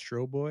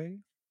Astro Boy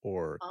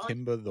or Oh,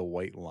 Kimba the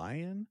White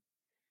Lion.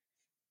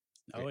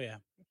 Oh yeah.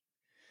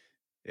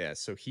 Yeah,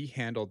 so he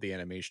handled the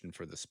animation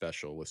for the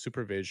special with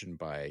supervision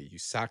by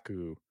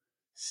Yusaku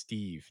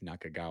Steve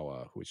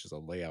Nakagawa, which is a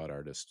layout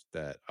artist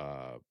that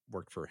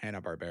worked for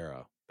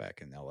Hanna-Barbera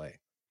back in LA.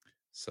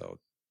 So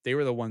they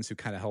were the ones who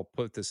kind of helped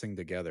put this thing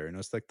together. And it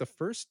was like the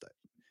first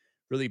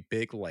really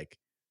big, like,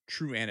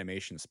 true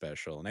animation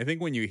special. And I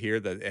think when you hear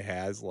that it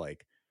has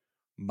like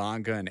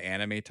manga and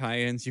anime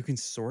tie-ins, you can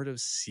sort of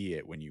see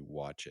it when you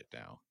watch it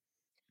now.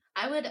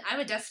 I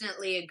would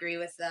definitely agree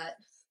with that.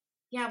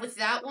 Yeah, with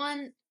that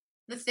one,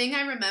 the thing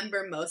I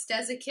remember most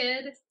as a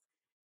kid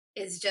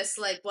is just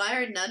like, why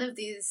are none of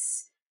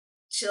these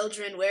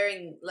children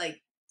wearing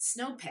like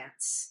snow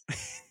pants?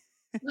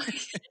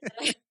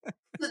 Like,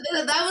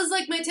 that was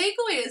like my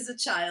takeaway as a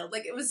child.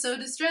 Like, it was so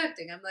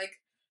distracting. I'm like,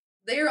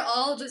 they're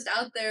all just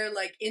out there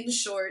like in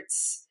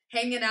shorts,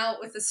 hanging out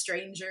with a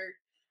stranger.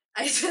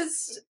 I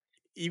just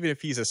Even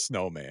if he's a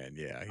snowman,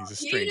 yeah,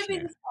 he's a even strange if he's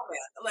man. a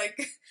snowman,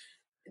 like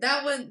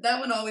that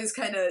one always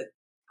kind of,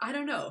 I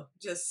don't know,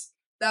 just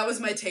that was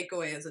my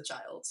takeaway as a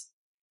child.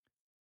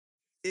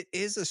 It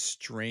is a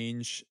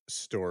strange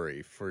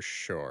story for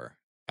sure.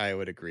 I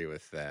would agree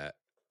with that.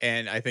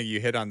 And I think you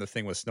hit on the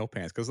thing with snow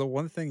pants because the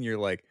one thing you're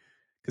like,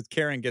 because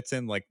Karen gets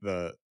in like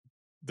the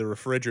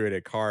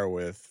refrigerated car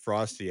with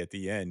Frosty at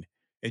the end,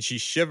 and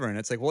she's shivering.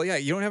 It's like, well, yeah,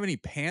 you don't have any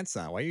pants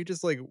on. Why are you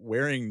just like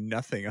wearing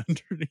nothing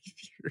underneath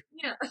your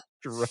Yeah.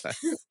 dress?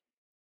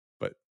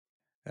 But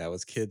that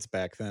was kids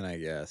back then, I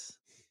guess.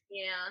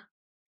 Yeah.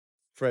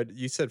 Fred,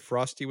 you said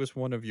Frosty was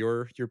one of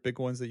your big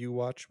ones that you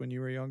watched when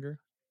you were younger.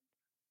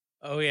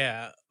 Oh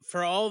yeah,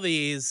 for all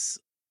these,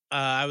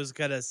 I was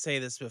gonna say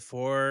this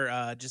before.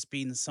 Just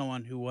being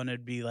someone who wanted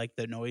to be like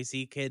the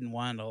noisy kid and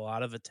wanted a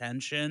lot of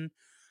attention,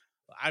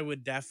 I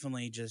would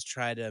definitely just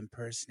try to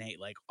impersonate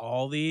like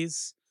all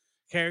these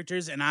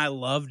characters. And I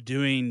loved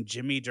doing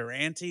Jimmy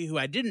Durante, who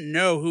I didn't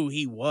know who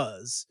he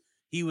was.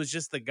 He was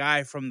just the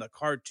guy from the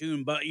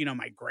cartoon, but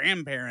my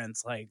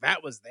grandparents, like,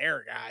 that was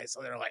their guy.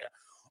 So they're like,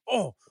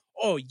 oh,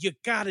 oh, you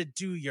gotta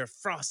do your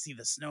Frosty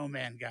the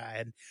Snowman guy.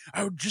 And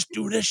I would just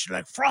do this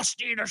like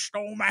Frosty the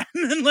Snowman.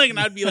 And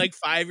I'd be like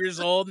 5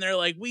 years old, and they're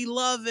like, we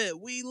love it,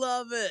 we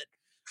love it.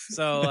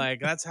 So like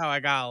that's how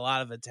I got a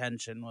lot of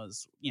attention,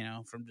 was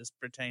from just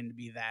pretending to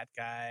be that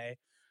guy.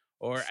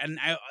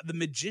 The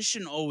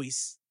magician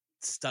always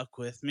stuck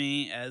with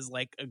me as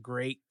like a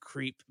great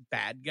creep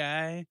bad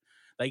guy.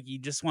 Like, you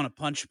just want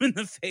to punch him in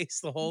the face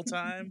the whole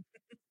time.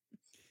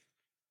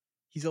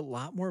 He's a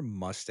lot more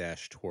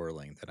mustache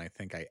twirling than I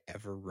think I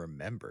ever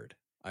remembered.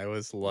 I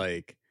was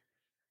like,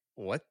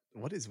 what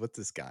is with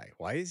this guy?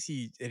 Why is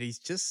he, and he's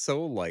just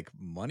so like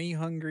money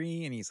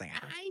hungry, and he's like,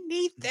 I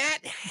need that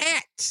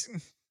hat.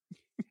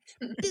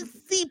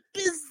 Busy,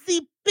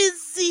 busy,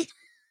 busy.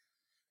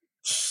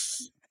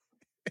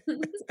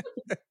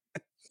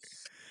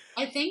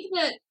 I think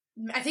that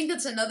I think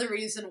that's another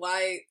reason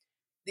why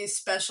these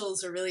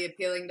specials are really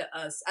appealing to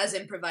us as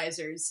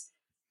improvisers.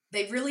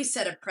 They really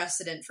set a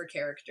precedent for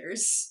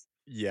characters.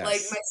 Like,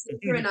 Yes. my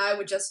sister and I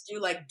would just do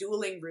like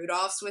dueling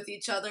Rudolphs with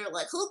each other,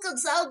 like, who can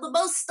sound the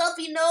most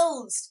stuffy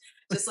nosed?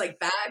 Just like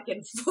back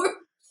and forth.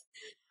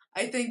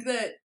 I think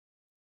that,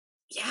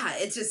 yeah,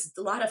 it's just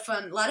a lot of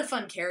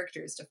fun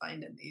characters to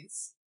find in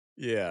these.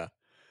 Yeah.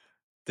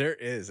 There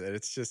is, and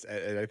it's just,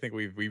 and I think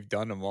we've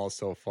done them all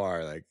so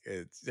far. Like,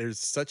 there's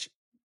such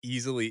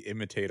easily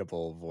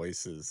imitatable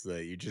voices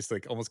that you just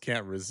like almost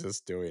can't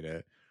resist doing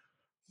it.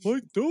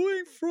 Like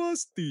doing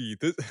Frosty.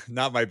 This,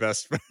 not my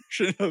best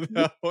version of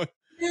that one.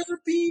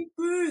 Happy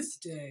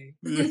birthday.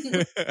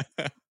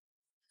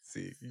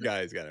 See, you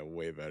guys got it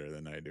way better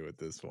than I do with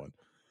this one.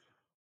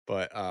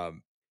 But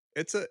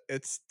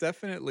it's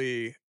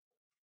definitely,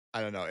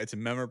 I don't know, it's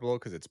memorable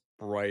because it's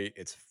bright,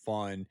 it's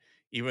fun,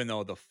 even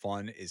though the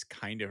fun is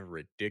kind of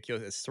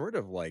ridiculous. It's sort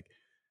of like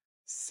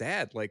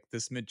sad. Like,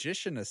 this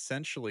magician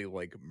essentially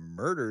like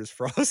murders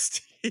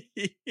Frosty.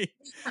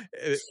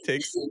 It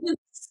takes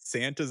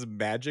Santa's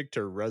magic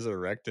to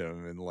resurrect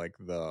him in like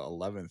the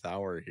 11th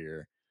hour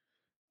here.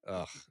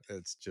 Ugh,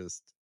 it's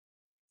just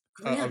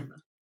Grim.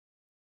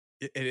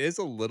 it is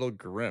a little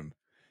grim.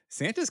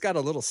 Santa's got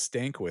a little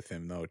stank with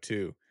him though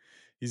too.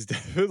 He's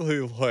definitely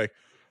like,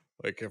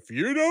 if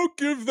you don't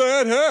give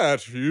that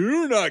hat,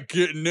 you're not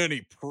getting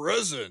any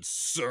presents,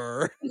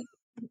 sir.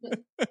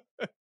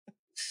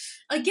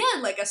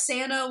 Again, like a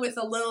Santa with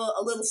a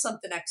little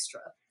something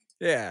extra.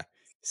 Yeah.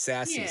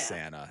 Sassy Yeah.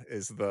 Santa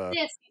is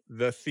Yes.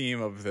 the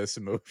theme of this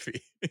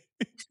movie.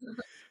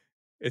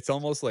 It's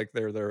almost like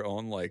they're their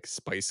own like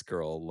Spice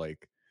Girl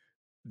like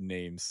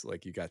names.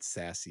 Like, you got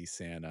Sassy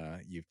Santa,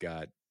 you've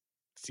got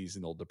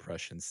Seasonal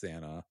Depression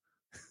Santa.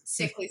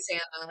 Sickly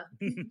Santa.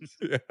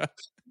 Yeah.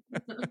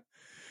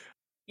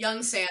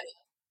 Young Santa.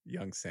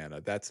 Young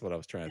Santa. That's what I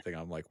was trying to think.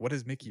 I'm like, what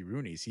is Mickey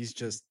Rooney's? He's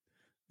just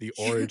the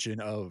origin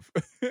of.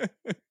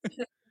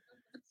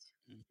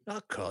 I'll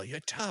call you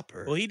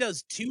Topper. Well, he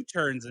does two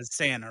turns as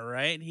Santa,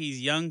 right?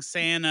 He's young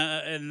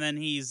Santa, and then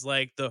he's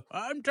like the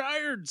I'm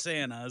tired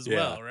Santa as Yeah.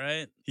 well,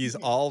 right? He's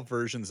all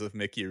versions of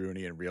Mickey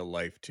Rooney in real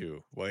life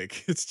too.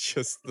 Like, it's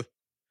just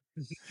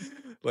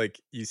like,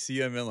 you see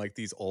him in like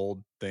these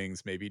old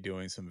things, maybe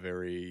doing some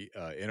very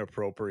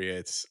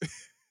inappropriate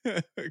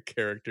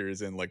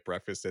characters in like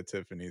Breakfast at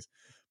Tiffany's.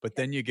 But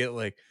then you get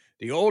like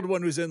the old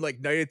one who's in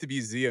like Night at the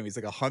Museum. He's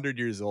like 100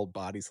 years old,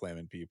 body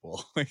slamming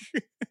people. Like,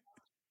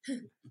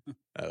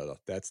 I don't know.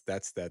 That's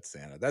that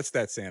Santa. That's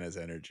that Santa's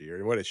energy,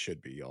 or what it should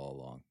be all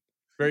along.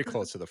 Very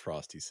close to the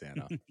Frosty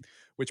Santa.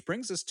 Which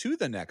brings us to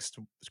the next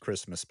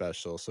Christmas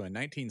special. So in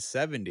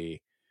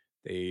 1970,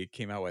 They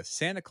came out with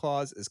Santa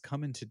Claus is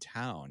Coming to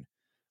Town,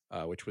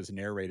 which was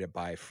narrated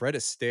by Fred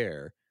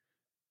Astaire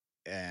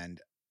and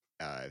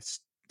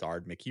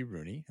starred Mickey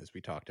Rooney, as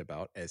we talked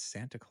about, as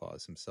Santa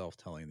Claus himself,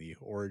 telling the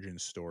origin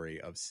story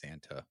of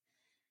Santa.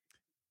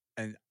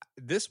 And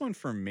this one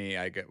for me,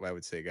 I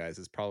would say, guys,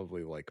 is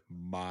probably like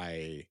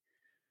my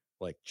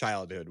like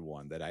childhood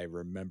one that I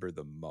remember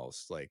the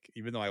most. Like,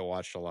 even though I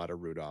watched a lot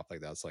of Rudolph, like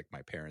that's like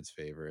my parents'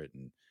 favorite,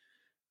 and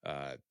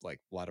like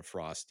a lot of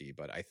Frosty,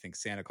 but I think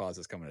Santa Claus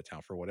is Coming to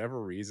Town, for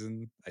whatever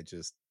reason,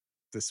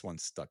 this one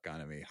stuck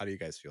onto me. How do you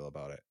guys feel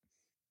about it?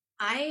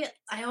 I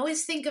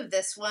always think of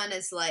this one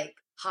as like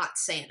Hot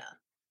Santa.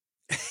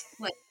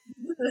 Like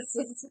this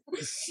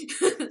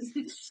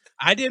is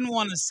I didn't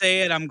want to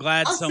say it. I'm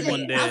glad I'll say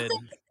someone it. I'll say did.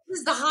 this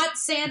is the Hot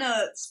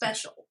Santa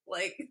special.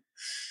 Like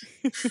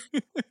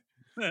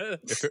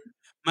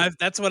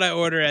That's what I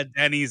order at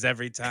Denny's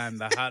every time.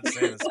 The hot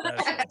Santa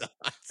special. The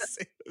Hot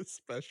Santa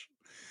special.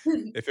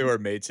 If it were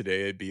made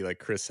today, it'd be like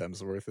Chris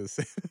Hemsworth is.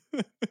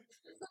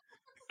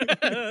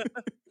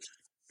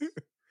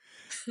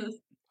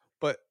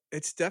 But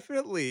it's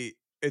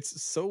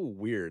so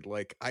weird.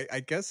 Like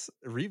I guess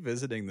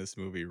revisiting this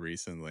movie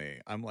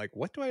recently, I'm like,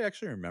 what do I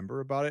actually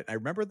remember about it? I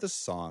remember the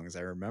songs.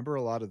 I remember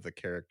a lot of the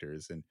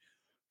characters, and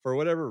for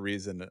whatever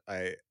reason,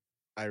 I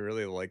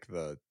really like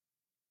the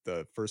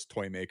first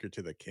Toy Maker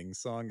to the King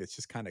song. It's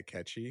just kind of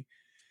catchy.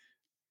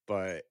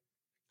 But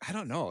I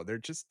don't know.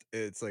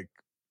 It's like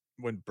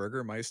when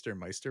Burgermeister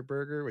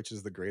Meisterburger, which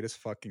is the greatest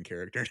fucking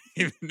character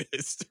name in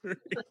history.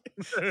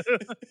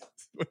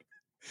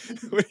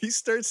 when he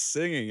starts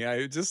singing,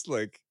 I just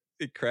like,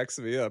 it cracks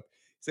me up.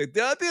 He's like,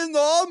 there'll be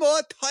no more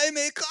Toy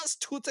Makers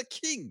to the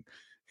King.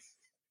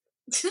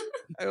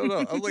 I don't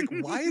know. I'm like,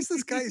 why is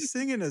this guy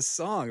singing a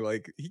song?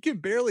 Like, he can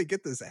barely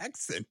get this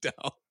accent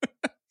down.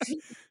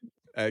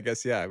 I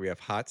guess, yeah, we have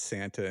Hot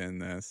Santa in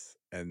this,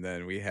 and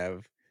then we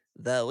have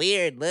the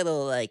weird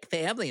little like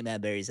family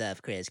members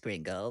of Kris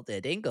Kringle,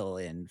 the Dingle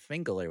and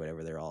Fingle, or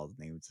whatever their all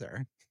names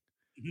are.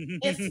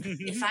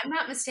 if I'm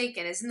not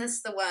mistaken, isn't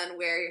this the one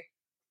where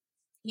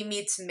he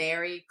meets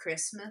Merry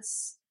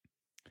Christmas?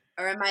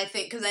 Or am I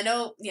thinking? Because I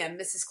know, yeah,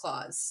 Mrs.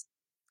 Claus.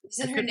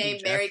 Isn't her name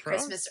Merry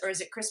Christmas, or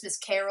is it Christmas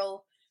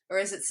Carol, or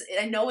is it?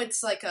 I know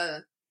it's like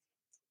a.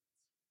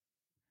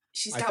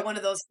 She's got one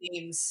of those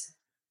names.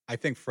 I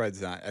think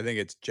Fred's not. I think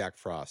it's Jack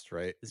Frost,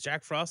 right? Is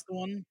Jack Frost the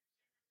one?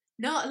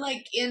 No,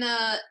 like in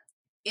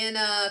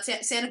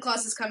Santa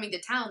Claus is Coming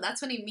to Town.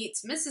 That's when he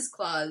meets Mrs.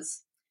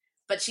 Claus,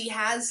 but she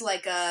has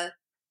like a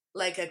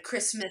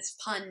Christmas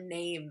pun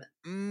name.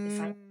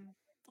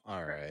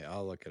 All right,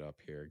 I'll look it up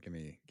here. Give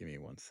me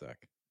 1 sec.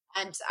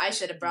 And I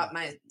should have brought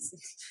I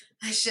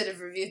should have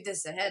reviewed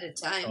this ahead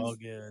of time. All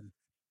good.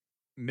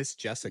 Miss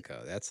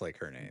Jessica, that's like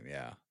her name,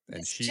 yeah. And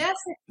Miss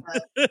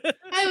Jessica.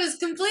 I was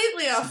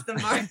completely off the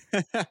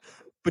mark.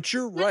 But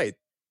you're right.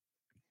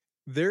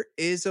 There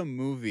is a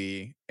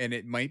movie, and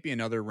it might be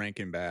another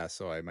Rankin Bass,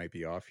 so I might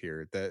be off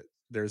here, that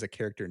there's a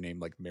character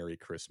named like Merry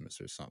Christmas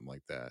or something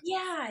like that.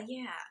 Yeah.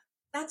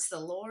 That's the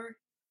lore.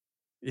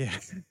 Yeah.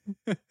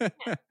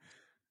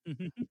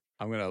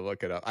 I'm going to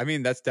look it up. I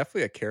mean, that's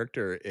definitely a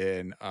character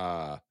in,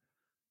 what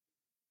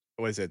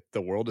is it?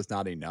 The World Is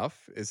Not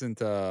Enough?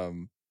 Isn't,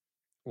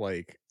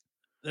 like...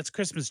 That's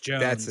Christmas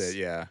Jones. That's it,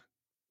 yeah.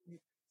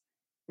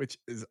 Which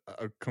is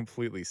a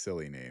completely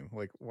silly name.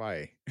 Like,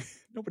 why?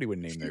 Nobody would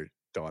name their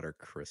daughter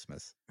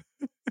Christmas.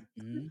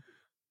 Mm-hmm.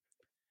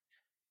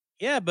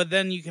 Yeah, but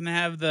then you can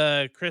have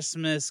the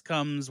Christmas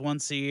comes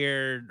once a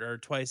year or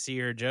twice a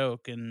year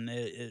joke, and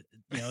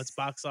it's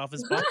box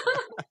office bucket.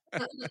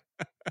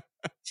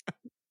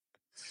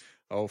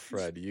 Oh,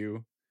 Fred,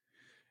 you're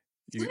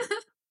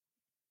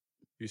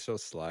so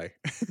sly.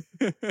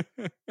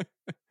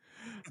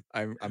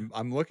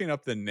 I'm looking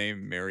up the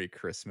name Merry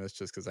Christmas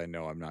just because I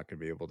know I'm not going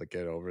to be able to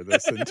get over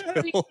this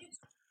until.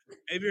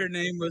 Maybe her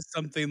name was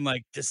something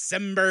like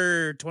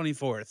December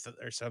 24th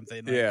or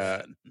something like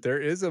that.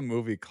 There is a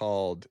movie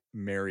called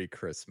Merry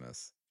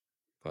Christmas,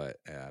 but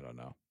I don't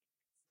know.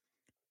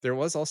 There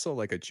was also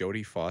like a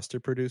Jodie Foster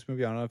produced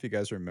movie. I don't know if you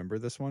guys remember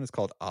this one. It's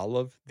called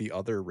Olive the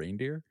Other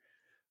Reindeer.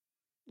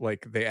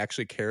 Like they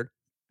actually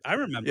I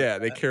remember. Yeah,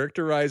 they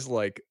characterize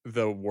like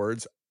the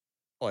words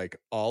like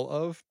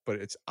olive, but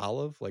it's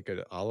olive, like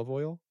an olive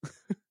oil.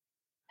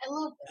 I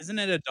love that. Isn't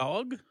it a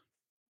dog?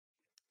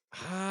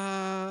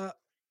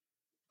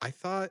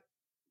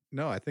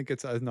 I think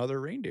it's another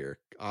reindeer.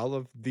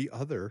 Olive the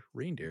Other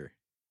Reindeer.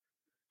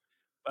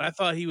 But I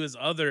thought he was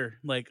other,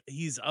 like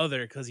he's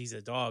other because he's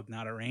a dog,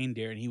 not a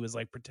reindeer, and he was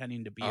like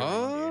pretending to be a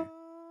reindeer.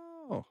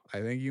 Oh,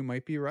 I think you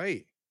might be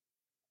right.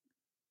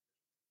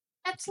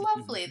 That's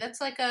lovely. That's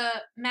like a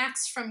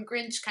Max from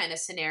Grinch kind of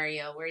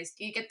scenario where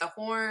you get the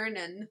horn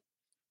and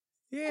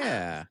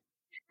yeah,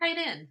 right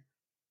in.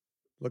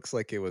 Looks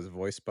like it was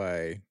voiced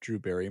by Drew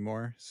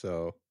Barrymore,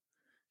 so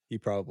he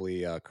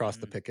probably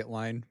crossed the picket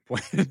line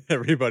when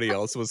everybody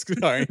else was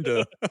trying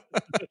to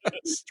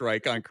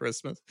strike on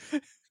Christmas.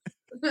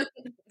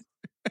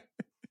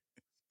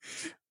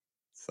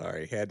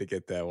 Sorry, had to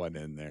get that one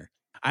in there.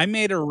 I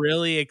made a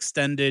really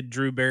extended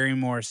Drew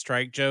Barrymore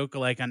strike joke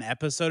like an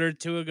episode or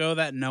two ago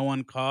that no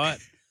one caught,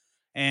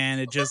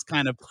 and it just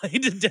kind of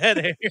played to dead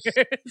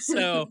air.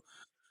 So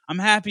I'm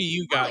happy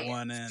you got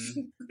one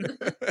in.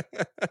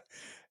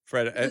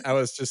 Fred, I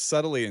was just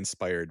subtly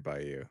inspired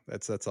by you.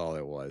 That's all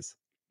it was.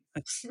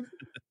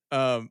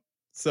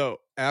 So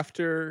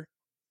after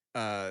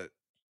uh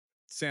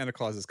Santa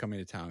Claus is Coming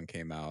to Town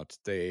came out,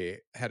 they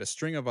had a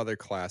string of other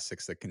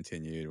classics that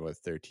continued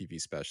with their TV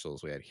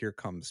specials. We had Here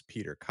Comes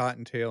Peter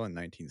Cottontail in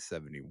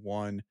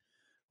 1971,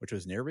 which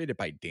was narrated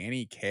by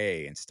Danny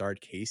Kaye and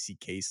starred Casey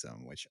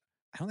Kasem, which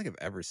I don't think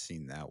I've ever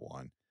seen that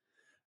one.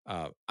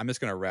 I'm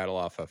just going to rattle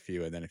off a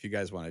few, and then if you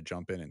guys want to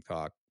jump in and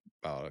talk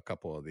about a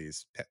couple of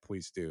these,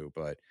 please do.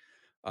 But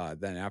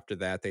then after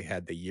that, they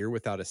had The Year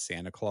Without a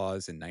Santa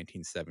Claus in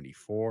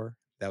 1974.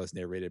 That was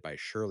narrated by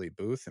Shirley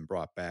Booth and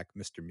brought back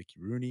Mr. Mickey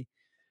Rooney.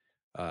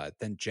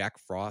 Then Jack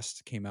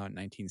Frost came out in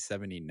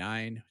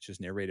 1979, which was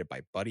narrated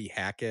by Buddy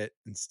Hackett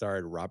and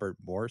starred Robert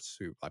Morse,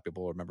 who a lot of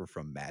people remember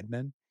from Mad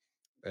Men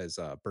as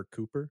Burt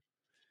Cooper.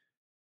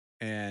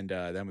 And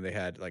then they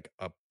had like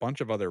a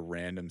bunch of other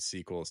random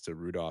sequels to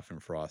Rudolph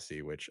and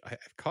Frosty, which I've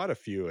caught a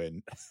few,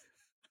 and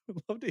I'd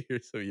love to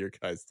hear some of your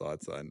guys'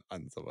 thoughts on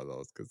some of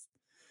those, because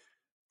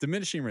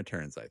diminishing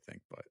returns, I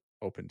think, but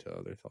open to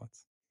other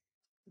thoughts.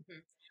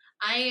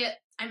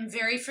 I'm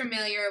very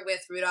familiar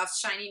with Rudolph's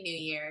Shiny New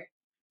Year.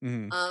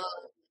 Mm-hmm.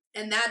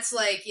 And that's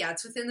like, yeah,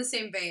 it's within the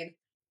same vein.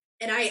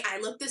 And I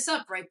looked this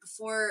up right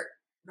before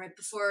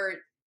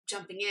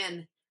jumping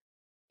in,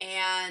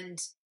 and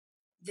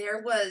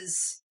there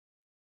was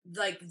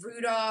like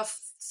Rudolph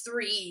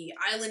 3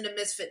 Island of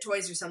Misfit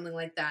Toys or something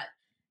like that.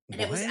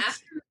 And What? it was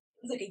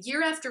like a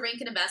year after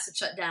Rankin and Bass had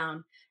shut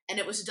down, and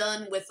it was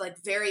done with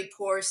like very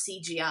poor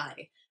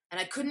CGI. And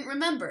I couldn't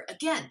remember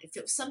again if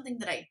it was something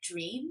that I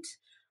dreamed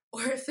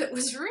or if it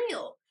was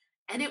real.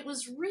 And it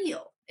was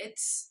real.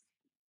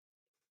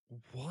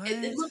 What?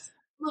 It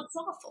looks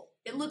awful.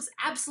 It looks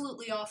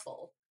absolutely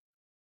awful.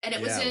 And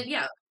it was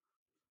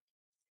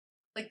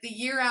like the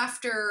year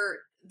after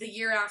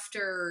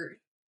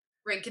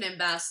Rankin and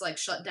Bass like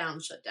shut down.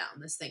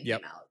 This thing came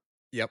out.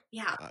 Yep.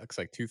 Yeah. Looks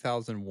like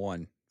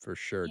 2001 for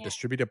sure. Yeah.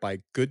 Distributed by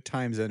Good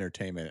Times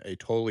Entertainment, a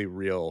totally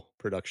real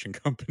production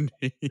company.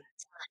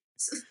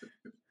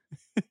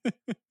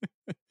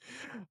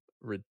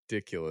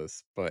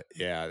 Ridiculous. But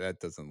yeah, that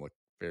doesn't look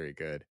very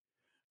good.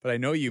 But I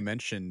know you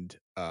mentioned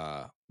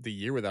The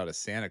Year Without a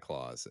Santa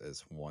Claus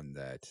as one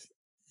that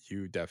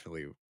you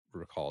definitely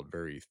recalled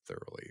very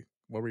thoroughly.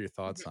 What were your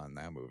thoughts on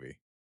that movie?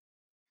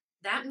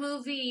 That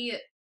movie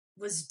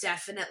was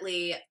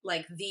definitely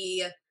like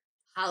the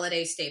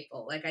holiday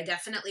staple. Like I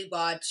definitely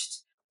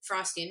watched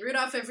Frosty and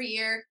Rudolph every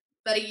year,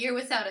 but A Year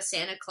Without a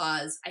Santa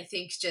Claus, I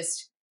think,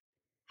 just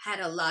had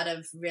a lot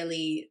of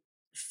really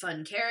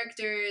fun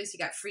characters. You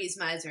got Freeze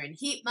Miser and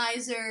Heat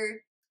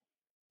Miser.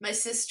 My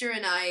sister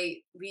and I,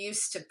 we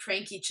used to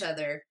prank each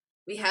other.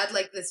 We had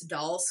like this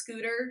doll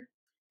scooter,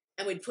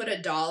 and we'd put a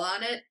doll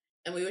on it,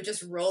 and we would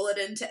just roll it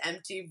into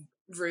empty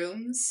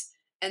rooms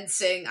and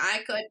sing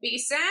 "I Could Be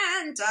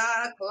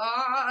Santa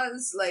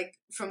Claus," like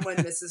from when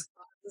Mrs.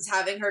 Claus was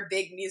having her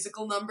big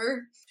musical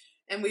number.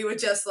 And we would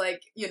just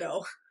like,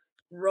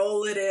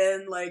 roll it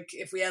in, like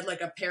if we had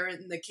like a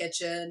parent in the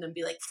kitchen, and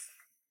be like,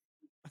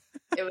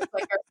 it was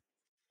like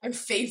our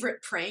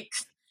favorite prank.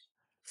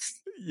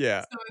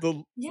 Yeah.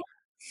 So, yeah.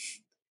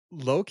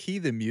 Low key,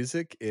 the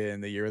music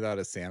in The Year Without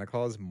a Santa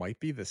Claus might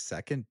be the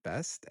second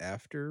best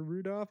after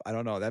Rudolph. I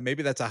don't know.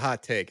 Maybe that's a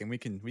hot take, and we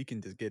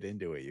can just get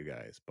into it, you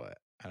guys. But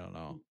I don't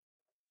know.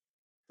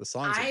 The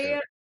songs are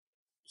good.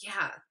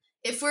 Yeah.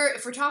 If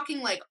we're talking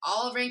like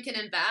all of Rankin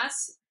and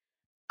Bass,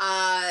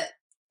 I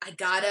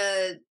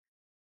gotta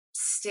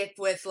stick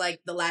with like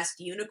The Last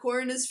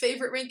Unicorn as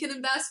favorite Rankin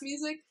and Bass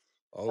music.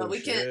 Oh,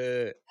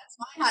 shit. That's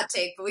my hot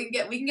take, but we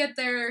can get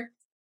there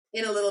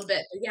in a little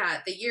bit. But yeah,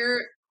 The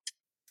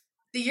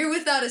Year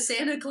Without a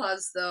Santa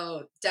Claus,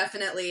 though,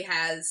 definitely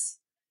has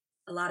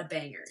a lot of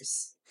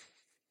bangers.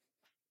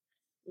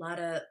 A lot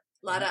of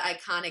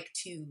iconic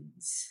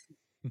tunes.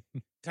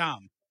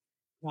 Tom,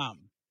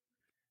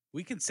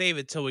 we can save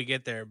it till we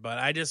get there, but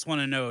I just want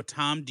to know,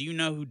 Tom, do you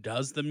know who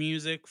does the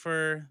music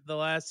for The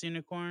Last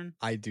Unicorn?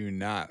 I do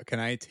not.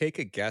 Can I take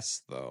a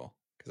guess though?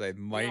 Because I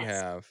might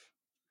have.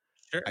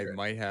 Sure. I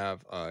might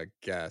have a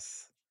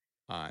guess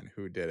on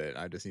who did it.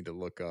 I just need to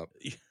look up,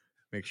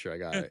 make sure I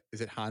got it.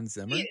 Is it Hans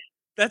Zimmer? Yeah.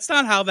 That's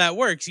not how that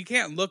works. You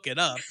can't look it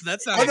up.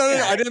 That's not. Oh no,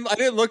 I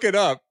didn't look it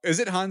up. Is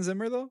it Hans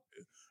Zimmer though?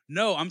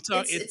 No, I'm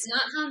talking. It's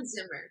not Hans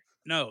Zimmer.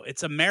 No,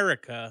 it's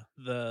America,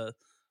 the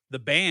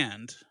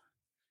band.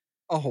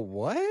 Oh,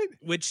 what?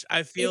 Which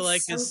I feel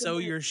like so is so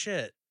good. your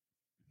shit.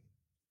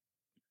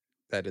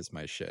 That is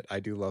my shit. I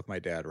do love my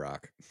dad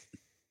rock.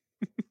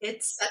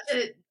 It's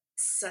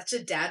such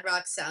a dad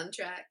rock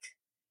soundtrack.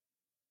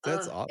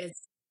 That's awesome.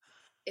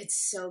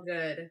 It's so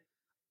good,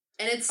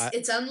 and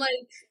it's unlike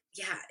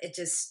it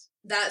just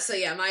that. So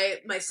yeah, my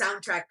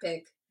soundtrack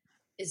pick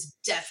is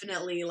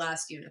definitely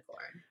Last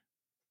Unicorn.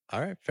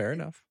 All right, fair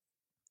enough.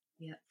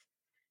 Yeah,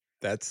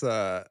 that's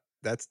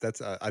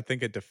that's I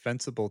think a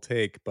defensible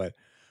take, but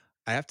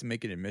I have to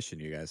make an admission,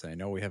 you guys. And I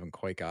know we haven't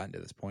quite gotten to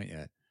this point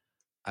yet.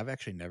 I've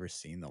actually never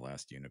seen The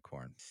Last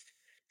Unicorn,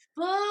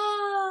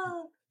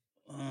 Oh,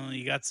 Oh,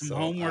 you got some so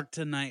homework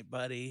tonight,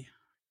 buddy.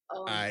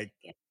 oh my I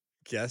god.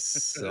 guess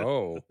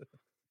so.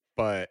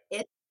 But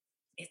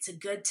It's a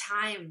good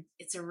time.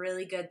 It's a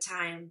really good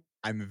time.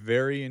 I'm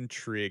very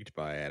intrigued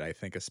by it. I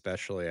think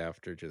especially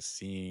after just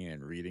seeing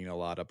and reading a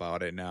lot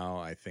about it now,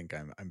 I think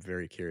I'm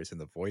very curious, and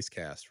the voice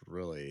cast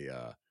really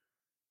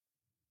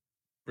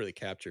really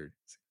captured.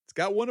 It's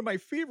got one of my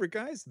favorite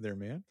guys in there,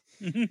 man.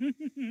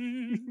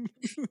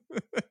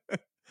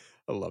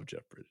 I love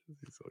Jeff Bridges.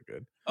 He's so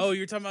good. Oh,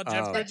 you were talking about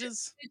Jeff Um,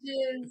 Bridges?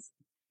 Bridges.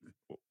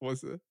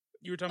 Was it?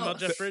 You were talking Oh. about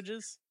Jeff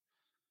Bridges?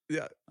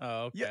 Yeah.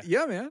 Oh, okay.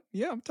 Yeah, man.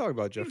 Yeah, I'm talking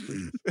about Jeff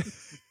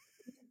Bridges.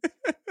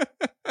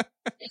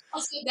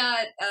 Also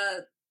got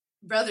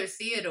Brother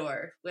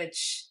Theodore,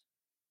 which,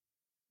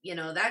 you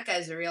know, that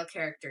guy's a real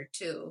character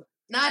too.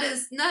 Not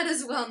as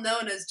well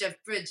known as Jeff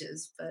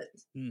Bridges, but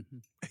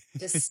Mhm.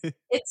 just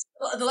it's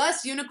The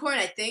Last Unicorn.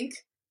 I think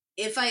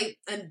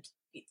and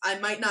I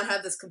might not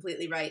have this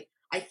completely right.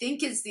 I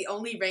think is the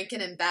only Rankin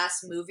and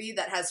Bass movie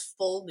that has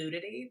full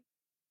nudity.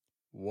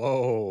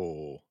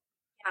 Whoa.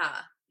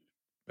 Yeah,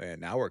 Man,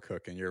 now we're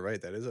cooking. You're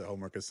right. That is a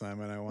homework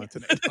assignment I want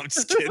tonight. No, I'm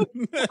just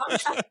kidding.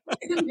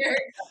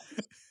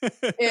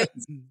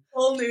 it's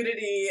full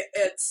nudity.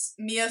 It's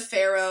Mia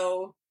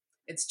Farrow.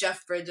 It's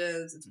Jeff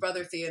Bridges. It's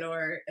Brother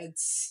Theodore.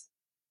 It's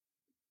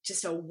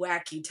just a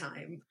wacky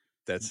time.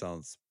 That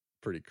sounds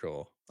pretty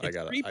cool. It's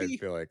I creepy.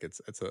 feel like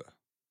it's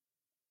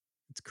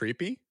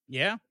creepy.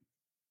 Yeah.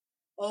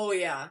 Oh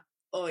yeah.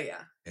 Oh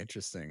yeah.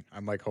 Interesting.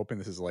 I'm like hoping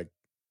this is like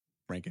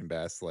Rankin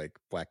Bass, like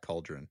Black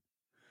Cauldron.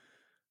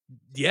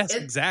 Yes,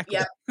 exactly.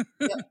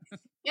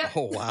 Yep.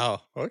 Oh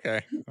wow.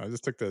 Okay. I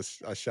just took a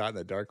shot in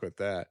the dark with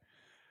that.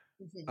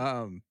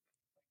 Mhm.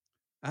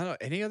 I don't know.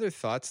 Any other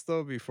thoughts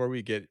though before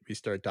we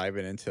start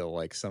diving into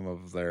like some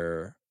of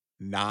their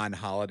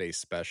non-holiday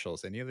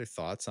specials? Any other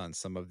thoughts on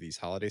some of these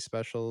holiday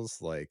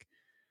specials? Like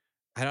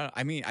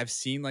I mean, I've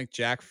seen like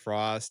Jack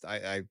Frost.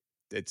 I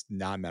it's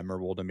not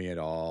memorable to me at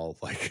all.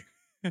 Like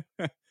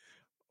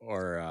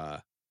or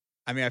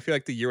I mean, I feel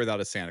like The Year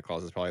Without a Santa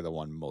Claus is probably the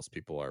one most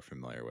people are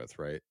familiar with,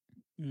 right?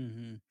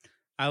 Mm-hmm.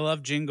 I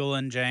love Jingle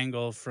and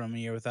Jangle from A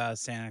Year Without a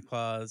Santa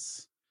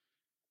Claus.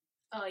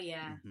 Oh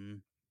yeah. Mm-hmm.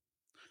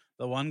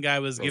 The one guy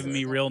was Those giving are-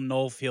 me real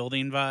Noel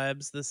Fielding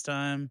vibes this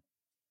time.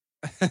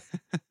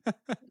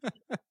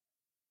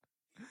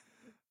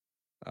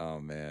 Oh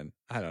man,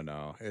 I don't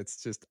know.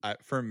 It's just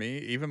for me,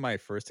 even my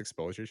first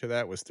exposure to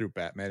that was through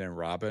Batman and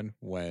Robin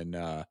when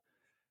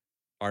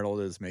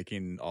Arnold is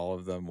making all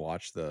of them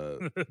watch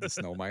the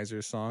Snow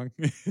Miser song.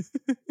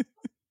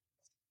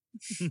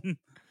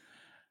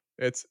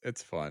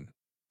 It's fun.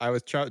 I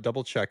was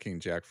double checking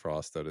Jack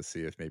Frost though to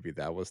see if maybe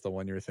that was the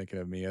one you were thinking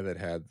of, Mia, that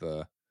had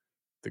the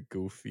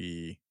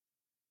goofy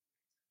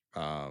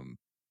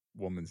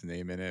woman's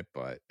name in it,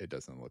 but it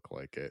doesn't look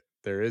like it.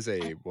 There is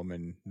a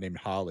woman named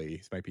Holly.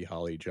 It might be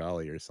Holly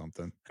Jolly or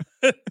something.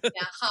 Yeah,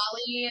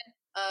 Holly.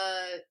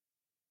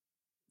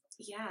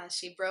 Yeah,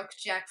 she broke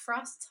Jack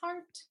Frost's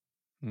heart.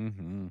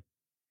 Mm-hmm.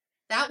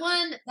 That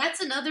one. That's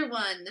another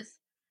one.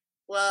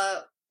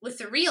 Well, with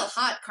the real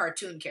hot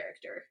cartoon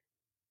character.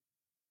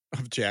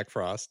 Of Jack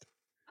Frost.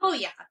 Oh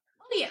yeah.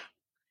 Oh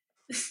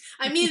yeah.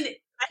 I mean,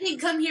 I didn't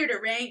come here to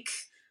rank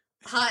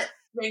hot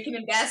Rankin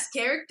and Bass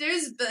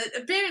characters, but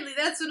apparently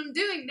that's what I'm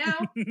doing now.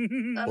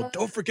 Well,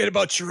 don't forget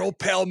about your old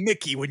pal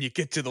Mickey when you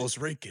get to those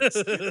Rankins.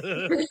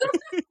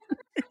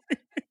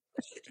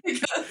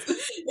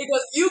 It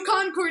goes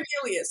Yukon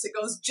Cornelius. It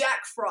goes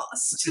Jack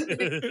Frost.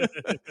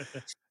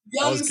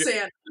 Young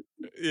Santa.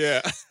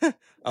 Yeah.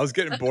 I was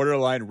getting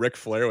borderline Ric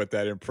Flair with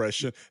that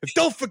impression.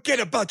 Don't forget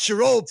about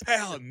your old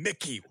pal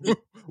Mickey. Woo!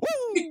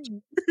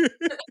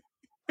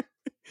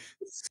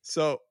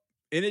 So,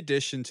 in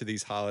addition to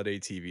these holiday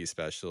TV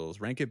specials,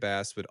 Rankin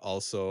Bass would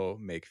also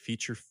make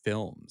feature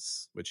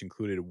films, which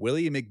included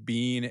Willie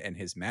McBean and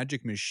His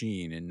Magic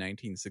Machine in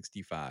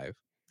 1965,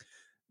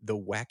 The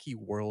Wacky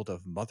World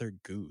of Mother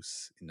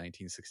Goose in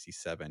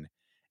 1967,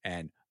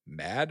 and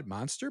Mad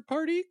Monster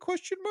Party? ?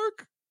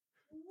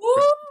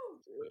 Woo!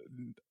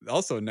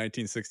 Also in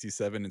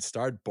 1967, and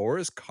starred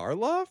Boris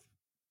Karloff.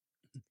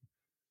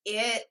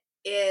 It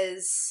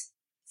is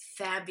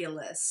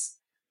fabulous.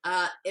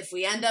 If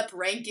we end up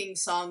ranking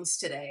songs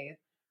today,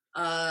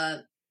 I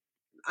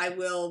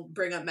will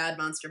bring up Mad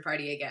Monster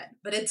Party again.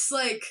 But it's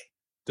like,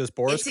 Does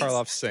Boris It's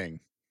Karloff sing?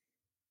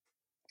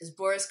 does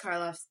Boris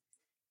Karloff?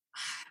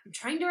 I'm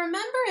trying to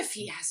remember if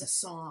he has a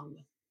song.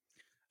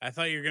 I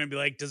thought you were going to be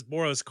like, does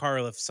Boris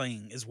Karloff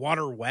sing? Is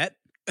water wet?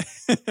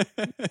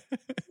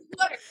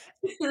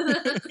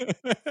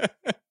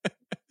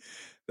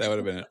 That would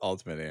have been an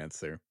ultimate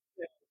answer.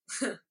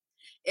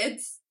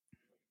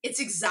 It's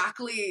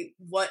exactly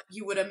what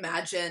you would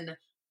imagine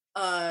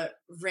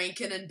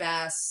Rankin and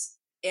Bass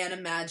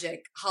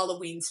Animagic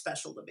Halloween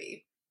special to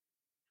be.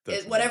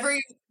 That's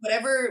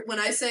Whatever when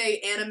I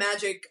say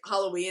Animagic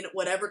Halloween,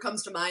 whatever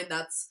comes to mind,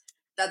 that's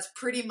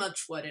pretty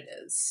much what it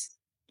is.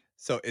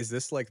 So is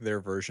this like their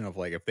version of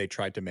like if they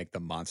tried to make the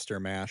Monster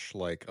Mash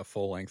like a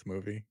full length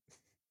movie?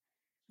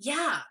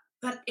 Yeah,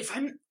 but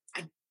I'm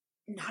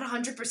not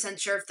 100%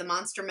 sure if the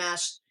Monster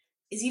Mash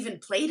is even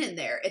played in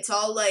there. It's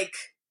all like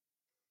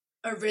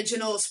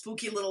original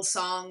spooky little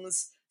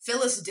songs.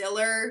 Phyllis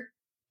Diller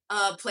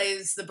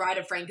plays the Bride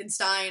of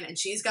Frankenstein, and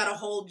she's got a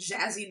whole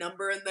jazzy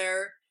number in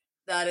there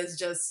that is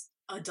just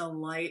a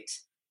delight.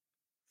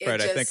 It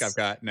Fred, I think I've just,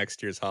 got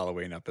next year's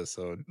Halloween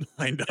episode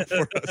lined up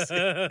for us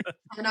here.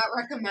 I cannot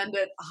recommend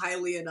it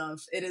highly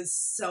enough. It is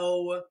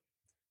so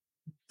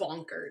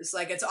bonkers.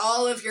 Like, it's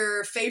all of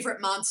your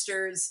favorite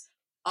monsters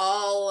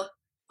all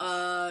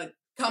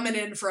coming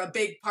in for a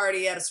big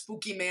party at a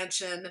spooky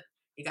mansion.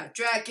 You got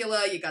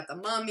Dracula, you got the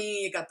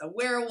mummy, you got the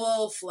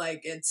werewolf.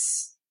 Like, it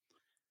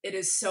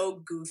is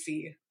so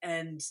goofy,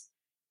 and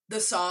the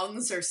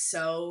songs are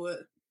so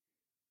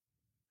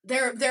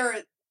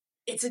they're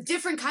it's a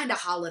different kind of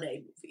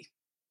holiday movie.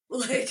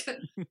 Like,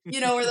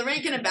 where the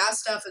Rankin and Bass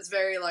stuff is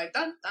very like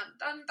dun dun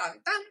dun dun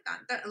dun dun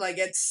dun. Like,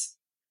 it's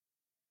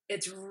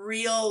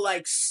real,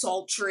 like,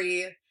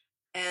 sultry,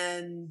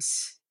 and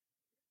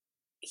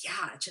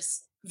yeah,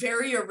 just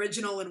very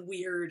original and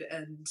weird,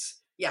 and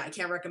yeah, I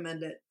can't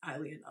recommend it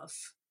highly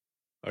enough.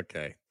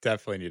 Okay,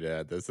 definitely need to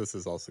add this. This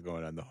is also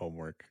going on the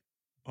homework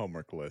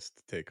list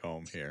to take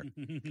home here.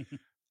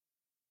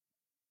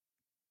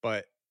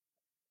 But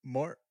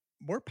more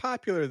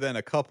popular than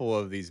a couple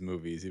of these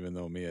movies, even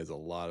though Mia has a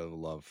lot of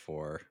love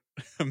for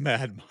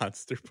Mad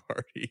Monster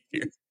Party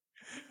here,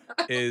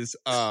 is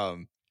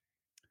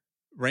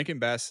Rankin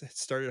Bass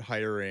started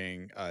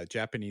hiring a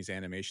Japanese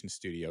animation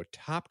studio,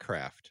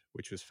 Topcraft,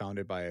 which was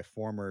founded by a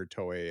former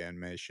Toei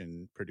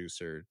animation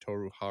producer,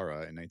 Toru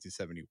Hara, in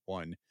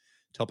 1971,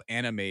 to help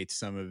animate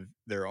some of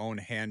their own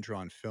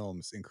hand-drawn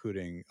films,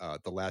 including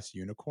The Last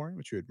Unicorn,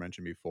 which you had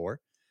mentioned before,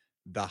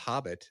 The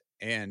Hobbit,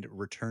 and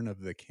Return of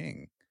the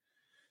King.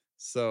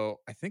 So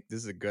I think this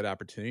is a good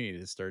opportunity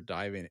to start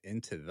diving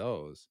into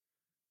those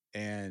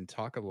and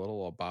talk a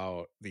little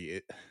about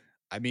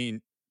I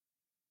mean,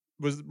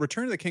 was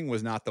Return of the King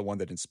was not the one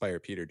that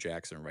inspired Peter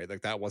Jackson, right?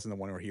 Like that wasn't the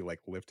one where he like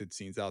lifted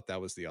scenes out.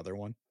 That was the other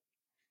one.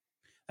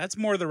 That's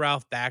more the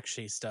Ralph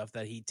Bakshi stuff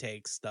that he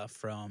takes stuff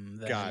from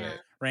Got than it.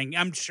 Rank.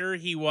 I'm sure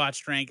he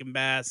watched Rankin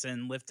Bass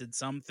and lifted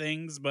some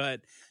things,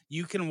 but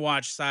you can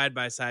watch side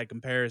by side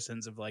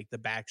comparisons of like the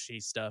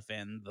Bakshi stuff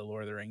and the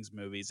Lord of the Rings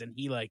movies, and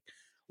he like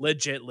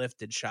legit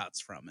lifted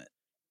shots from it.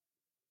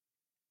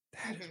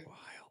 That is Mhm.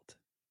 wild.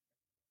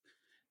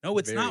 No,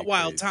 it's Very not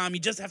wild, crazy. Tom.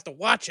 You just have to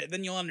watch it,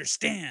 then you'll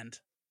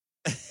understand.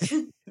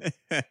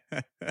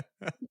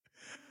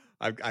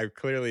 I've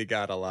clearly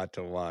got a lot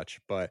to watch,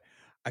 but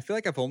I feel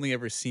like I've only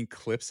ever seen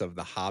clips of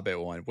the Hobbit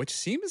one, which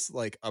seems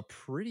like a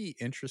pretty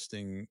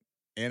interesting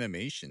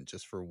animation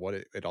just for what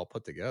it all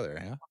put together.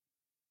 Yeah.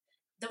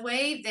 The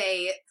way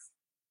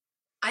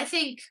I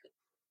think,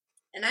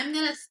 and I'm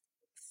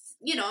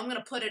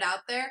gonna put it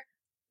out there.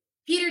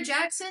 Peter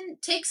Jackson,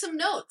 take some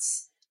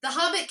notes. The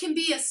Hobbit can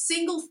be a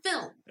single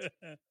film.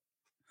 The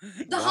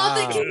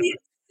Hobbit can be a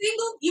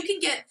single. You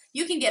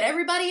can get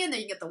everybody in there.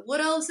 You can get the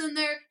Wood Elves in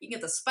there. You can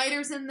get the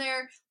spiders in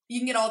there. You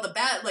can get all the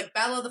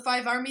Battle of the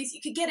Five Armies.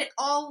 You can get it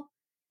all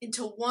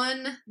into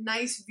one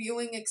nice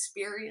viewing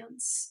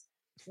experience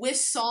with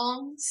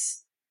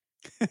songs.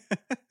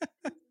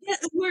 Yeah,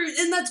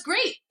 and that's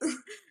great.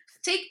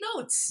 Take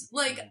notes.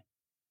 Like,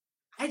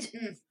 I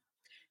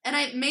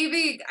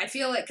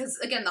feel like, because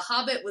again, The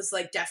Hobbit was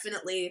like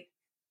definitely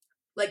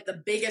like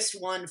the biggest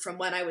one from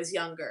when I was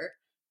younger.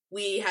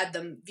 We had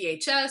the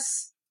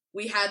VHS,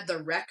 we had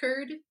the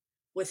record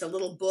with a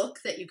little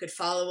book that you could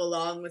follow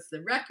along with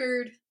the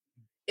record.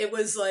 It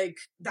was like,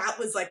 that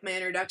was like my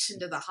introduction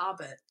to The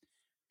Hobbit.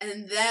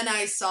 And then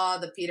I saw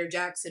the Peter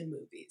Jackson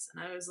movies,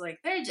 and I was like,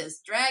 they're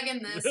just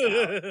dragging this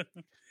out.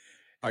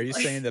 Are you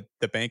Like- saying that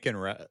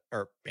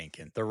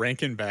the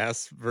Rankin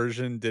Bass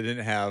version didn't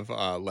have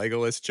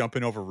Legolas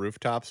jumping over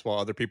rooftops while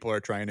other people are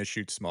trying to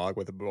shoot Smaug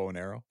with a bow and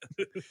arrow?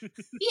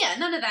 Yeah,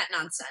 none of that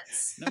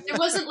nonsense. There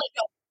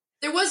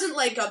wasn't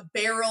like a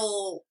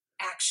barrel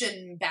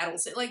action battle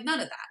scene. Like,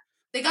 none of that.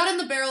 They got in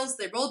the barrels,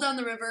 they rolled down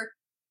the river,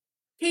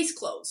 case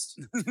closed.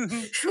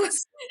 It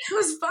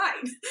was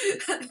fine.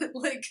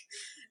 Like,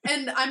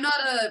 and I'm not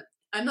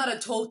a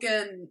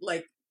Tolkien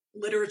like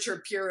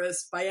literature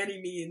purist by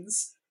any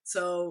means.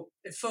 So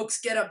if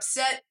folks get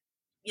upset,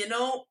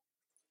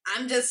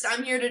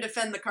 I'm here to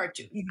defend the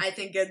cartoon. I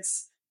think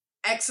it's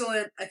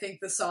excellent. I think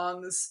the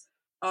songs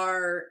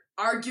are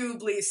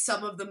arguably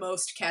some of the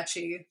most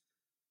catchy.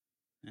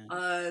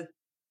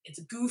 It's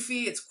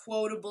goofy, it's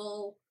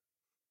quotable,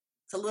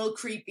 it's a little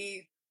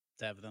creepy.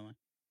 Definitely.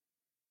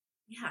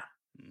 Yeah.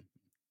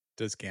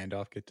 Does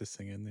Gandalf get to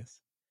sing in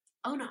this?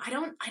 Oh no, I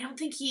don't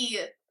think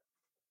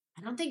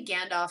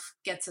Gandalf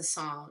gets a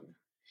song.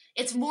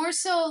 It's more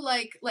so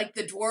like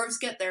the dwarves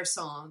get their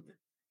song.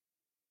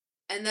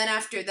 And then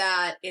after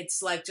that,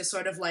 it's like just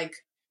sort of like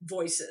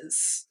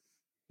voices.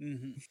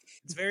 Mm-hmm.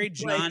 It's very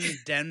John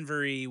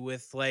Denver-y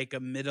with like a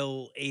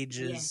Middle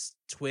Ages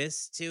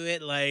twist to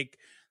it. Like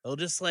they'll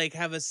just like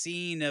have a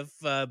scene of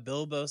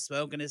Bilbo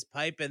smoking his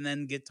pipe, and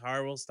then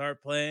guitar will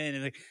start playing,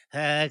 and like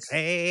the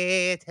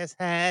greatest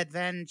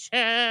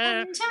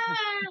adventure.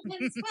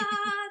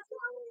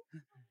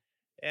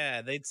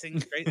 Yeah, they'd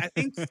sing great. I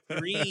think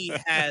three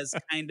has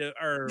kind of,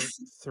 or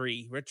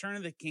three. Return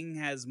of the King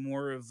has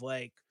more of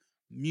like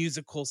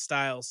musical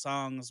style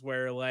songs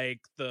where like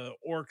the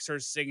orcs are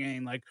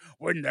singing like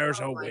when there's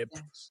Oh a my whip,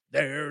 gosh.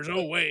 there's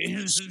a way.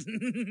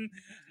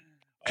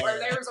 Or Or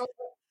there's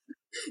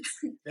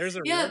there's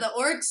a yeah, real. the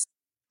orcs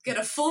get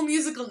a full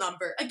musical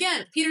number.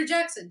 Again, Peter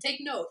Jackson, take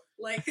note.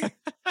 Like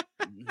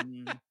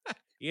Mhm.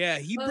 Yeah,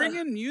 he'd bring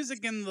ugh, in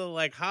music in the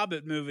like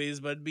Hobbit movies,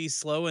 but it'd be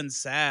slow and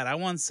sad. I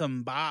want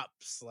some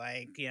bops,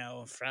 like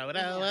Frodo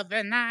yeah. of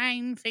the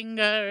Nine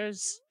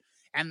Fingers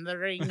and the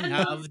Ring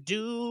of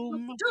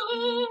Doom.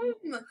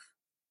 Doom.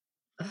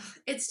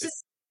 It's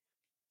just,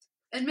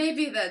 and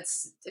maybe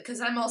that's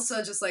because I'm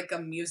also just like a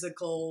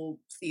musical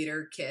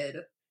theater kid.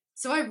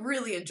 So I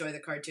really enjoy the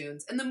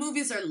cartoons, and the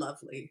movies are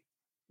lovely.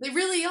 They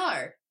really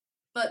are.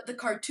 But the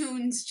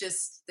cartoons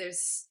just,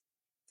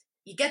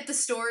 you get the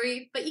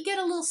story, but you get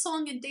a little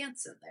song and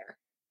dance in there.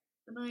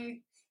 And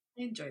I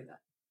enjoy that.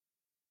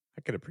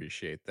 I could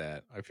appreciate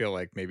that. I feel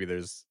like maybe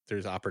there's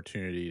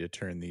opportunity to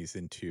turn these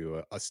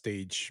into a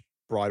stage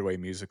Broadway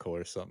musical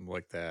or something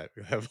like that.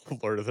 We have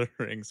Lord of the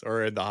Rings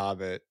or in The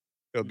Hobbit.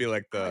 It'll be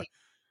like Oh, the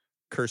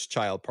Cursed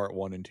Child Part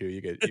 1 and 2.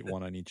 You get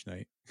one on each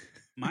night.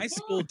 My yeah.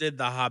 school did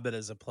The Hobbit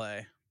as a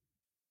play.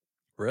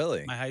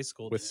 Really? My high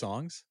school With did.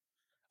 songs?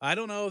 I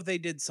don't know if they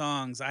did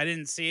songs. I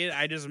didn't see it.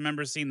 I just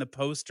remember seeing the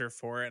poster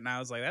for it, and I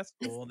was like, "That's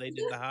cool." They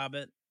did The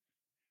Hobbit.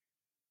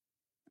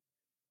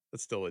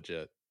 That's still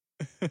legit.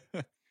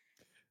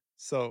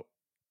 So,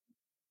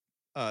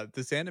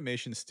 this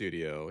animation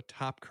studio,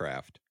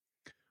 Topcraft,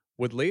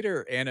 would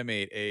later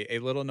animate a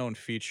little known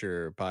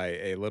feature by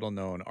a little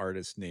known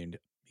artist named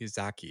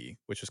Miyazaki,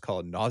 which was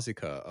called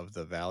Nausicaa of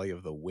the Valley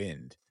of the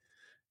Wind.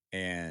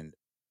 And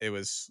it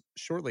was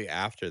shortly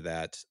after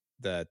that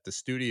the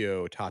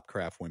studio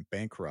Topcraft went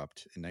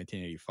bankrupt in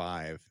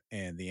 1985,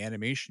 and the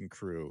animation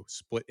crew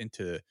split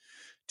into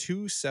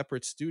two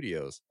separate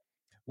studios.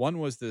 One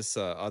was this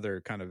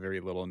other kind of very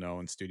little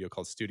known studio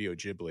called Studio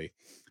Ghibli,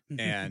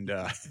 and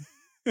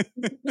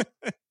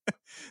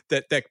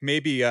that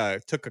maybe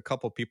took a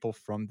couple people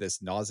from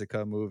this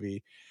Nausicaa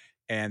movie,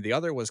 and the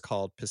other was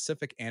called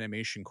Pacific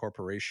Animation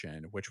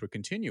Corporation, which would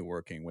continue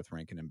working with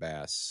Rankin and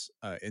Bass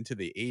into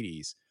the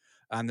 80s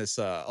on this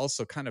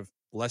also kind of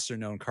lesser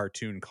known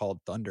cartoon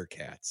called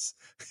Thundercats.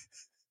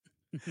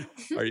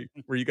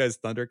 Were you guys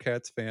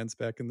Thundercats fans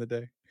back in the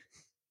day?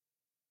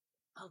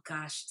 Oh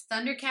gosh,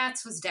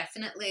 Thundercats was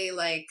definitely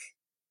like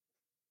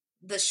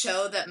the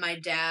show that my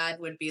dad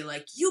would be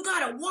like, "You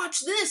gotta watch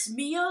this,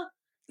 Mia,"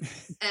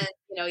 and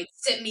he'd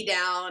sit me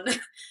down,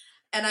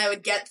 and I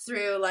would get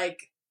through like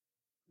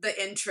the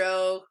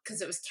intro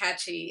because it was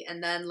catchy,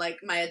 and then like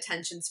my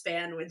attention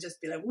span would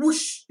just be like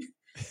whoosh.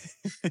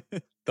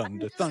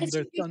 Thunder,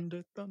 thunder,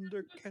 thunder,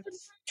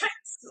 Thundercats.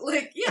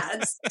 Like yeah,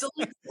 it's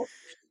delightful.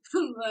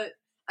 But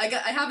I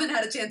haven't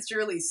had a chance to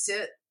really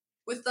sit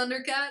with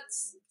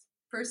Thundercats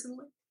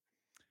personally.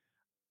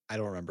 I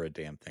don't remember a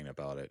damn thing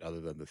about it other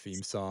than the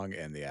theme song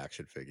and the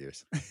action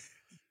figures.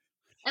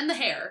 And the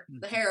hair.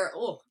 The hair,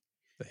 oh.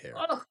 The hair.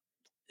 Oh,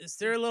 Is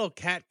there a little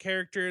cat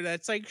character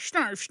that's like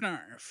snarf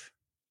snarf?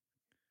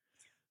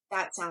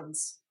 that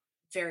sounds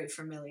very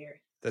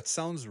familiar. That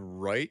sounds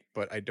right,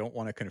 but I don't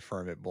want to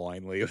confirm it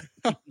blindly.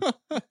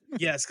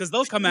 Yes, because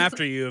they'll come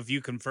after you if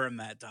you confirm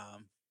that,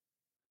 Tom.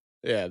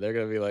 Yeah, they're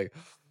gonna be like,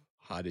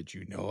 "How did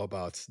you know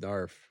about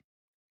Snarf?"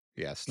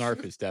 Yeah,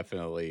 Snarf is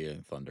definitely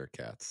in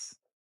Thundercats.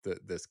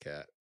 This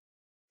cat,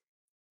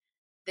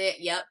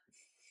 Yep.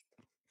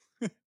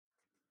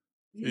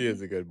 he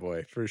is a good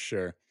boy for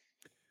sure.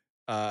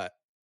 Uh,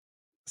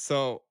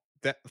 so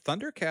that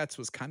Thundercats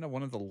was kind of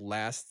one of the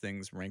last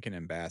things Rankin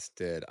and Bass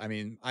did. I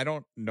mean, I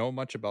don't know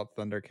much about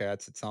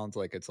Thundercats. It sounds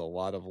like it's a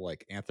lot of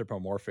like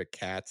anthropomorphic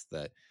cats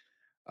that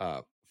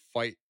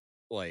fight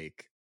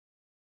like,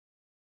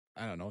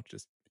 I don't know,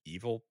 just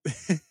evil.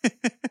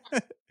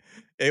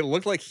 It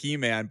looked like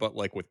He-Man, but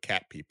like with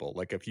cat people.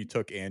 Like if you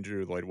took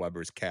Andrew Lloyd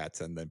Webber's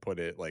cats and then put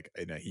it like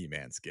in a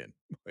He-Man skin.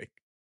 Like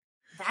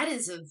That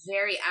is a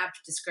very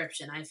apt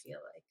description, I feel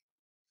like.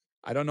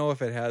 I don't know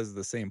if it has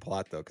the same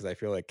plot though, because I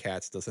feel like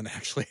Cats doesn't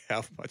actually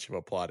have much of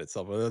a plot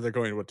itself. Whether they're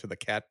going to the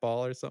cat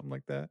ball or something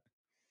like that.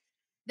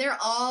 They're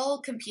all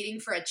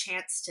competing for a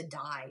chance to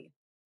die.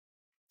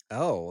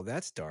 Oh,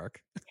 that's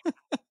dark.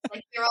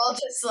 Like they're all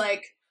just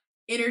like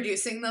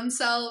introducing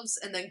themselves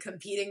and then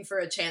competing for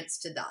a chance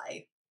to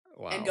die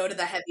and Wow. go to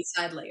the heavy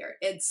side layer.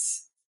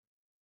 It's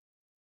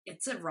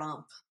a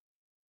romp.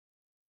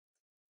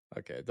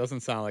 Okay, it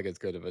doesn't sound like it's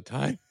good of a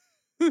time.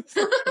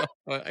 So,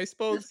 I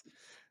suppose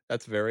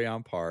that's very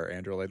on par.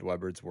 Andrew Lloyd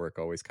Webber's work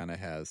always kind of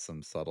has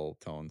some subtle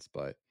tones,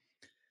 but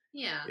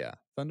Yeah. yeah,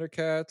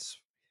 Thundercats,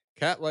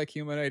 cat-like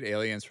humanoid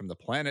aliens from the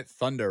planet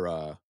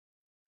Thundera.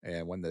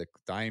 And when the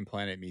dying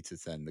planet meets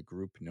its end, the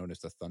group known as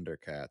the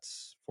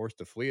Thundercats, forced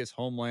to flee its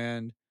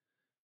homeland,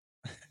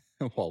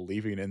 while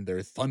leaving in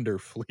their thunder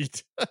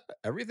fleet.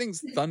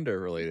 Everything's thunder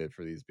related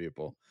for these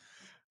people.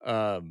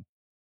 Um,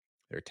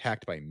 they're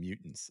attacked by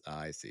mutants.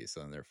 I see.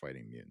 So then they're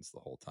fighting mutants the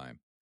whole time.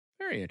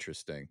 Very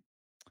interesting.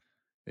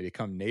 They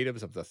become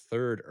natives of the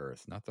third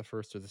Earth, not the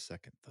first or the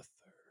second, the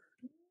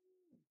third.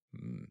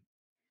 Hmm.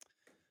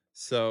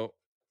 So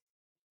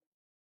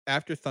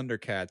after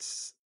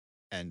Thundercats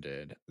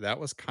ended, that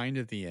was kind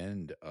of the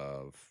end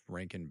of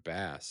Rankin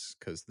Bass,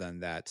 because then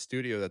that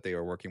studio that they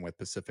were working with,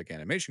 Pacific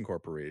Animation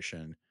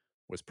Corporation,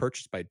 was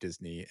purchased by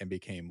Disney and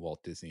became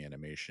Walt Disney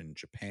Animation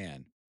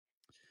Japan.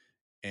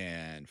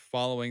 And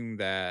following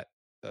that,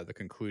 the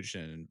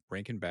conclusion,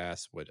 Rankin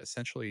Bass would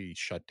essentially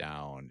shut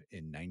down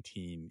in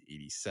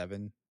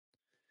 1987.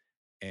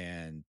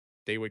 And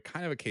they would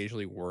kind of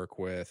occasionally work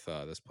with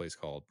this place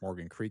called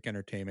Morgan Creek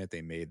Entertainment.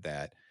 They made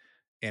that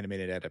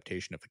animated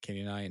adaptation of The King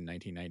and I in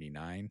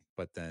 1999,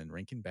 but then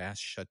Rankin Bass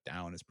shut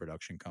down his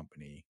production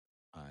company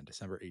on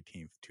December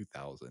 18th,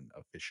 2000,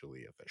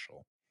 officially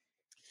official.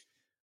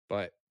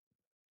 But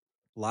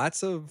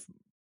lots of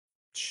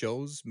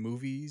shows,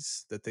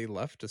 movies that they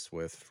left us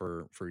with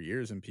for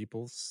years, and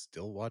people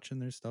still watching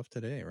their stuff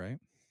today, right?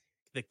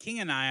 The King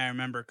and I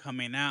remember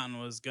coming out and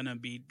was gonna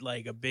be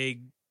like a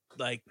big,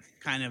 like,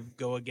 kind of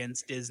go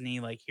against Disney.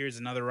 Like, here's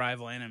another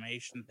rival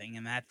animation thing,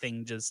 and that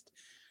thing just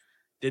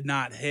did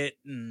not hit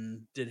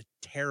and did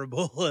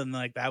terrible. And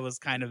like that was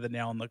kind of the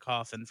nail in the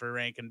coffin for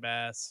Rankin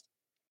Bass.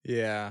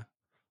 Yeah.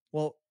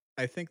 Well,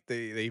 I think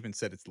they even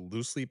said it's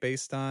loosely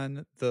based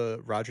on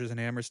the Rodgers and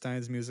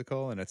Hammerstein's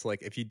musical, and it's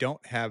like if you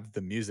don't have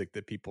the music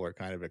that people are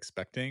kind of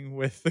expecting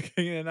with The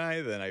King and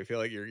I, then I feel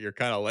like you're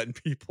kind of letting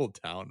people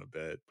down a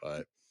bit.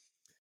 But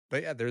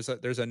yeah, there's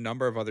a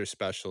number of other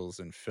specials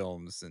and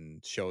films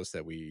and shows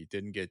that we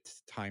didn't get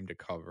time to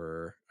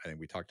cover. I think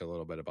we talked a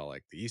little bit about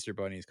like the Easter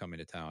Bunnies coming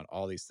to town.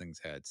 All these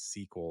things had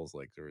sequels.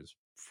 Like there was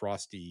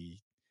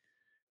Frosty,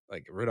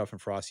 like Rudolph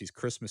and Frosty's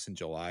Christmas in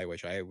July,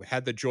 which I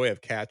had the joy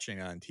of catching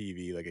on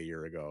TV like a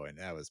year ago, and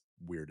that was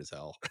weird as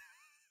hell.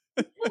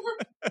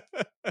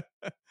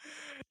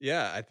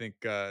 Yeah, I think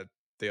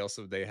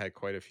they had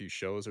quite a few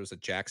shows. There was a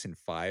Jackson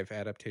 5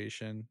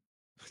 adaptation,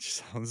 which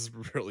sounds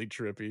really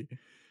trippy.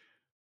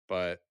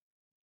 But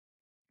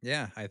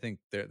yeah, I think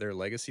their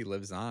legacy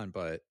lives on.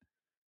 But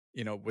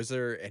was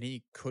there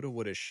any coulda,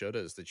 woulda,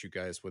 shouldas that you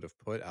guys would have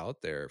put out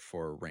there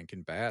for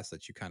Rankin Bass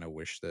that you kind of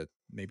wish that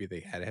maybe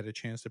they had a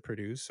chance to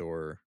produce,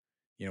 or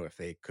if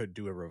they could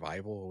do a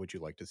revival, what would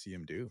you like to see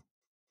them do?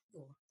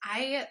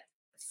 I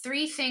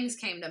three things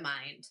came to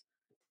mind.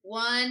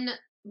 One,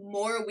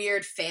 more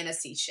weird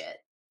fantasy shit.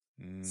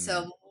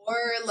 So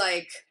more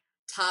like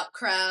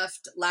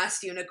Topcraft,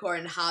 Last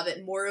Unicorn,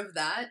 Hobbit, more of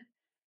that.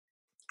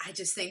 I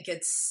just think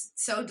it's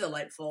so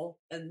delightful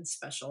and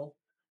special.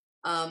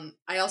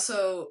 I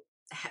also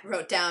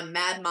wrote down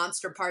Mad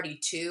Monster Party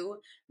 2,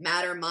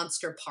 Madder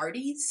Monster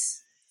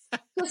Parties.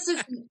 just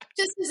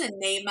as a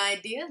name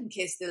idea in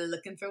case they're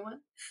looking for one.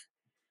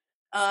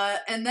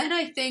 And then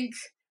I think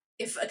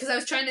because I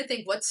was trying to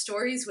think what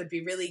stories would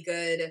be really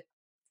good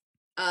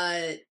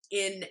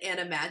in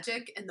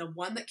Animagic, and the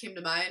one that came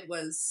to mind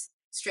was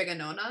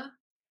Stregonona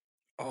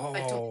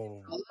by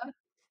Oh Tomokawa.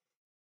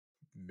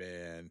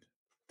 man,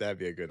 that'd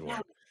be a good Yeah,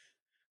 one.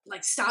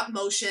 like stop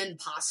motion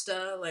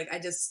pasta. Like I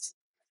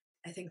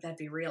think that'd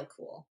be real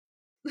cool.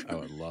 I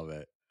would love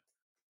it.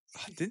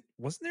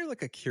 Wasn't there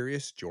like a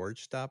Curious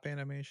George stop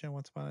animation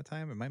once upon a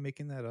time? Am I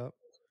making that up?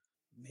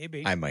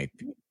 Maybe. I might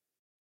be.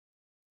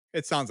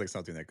 It sounds like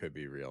something that could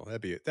be real.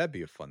 That'd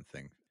be a fun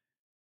thing.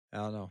 I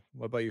don't know.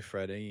 What about you,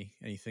 Fred?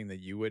 Anything that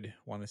you would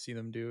want to see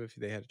them do if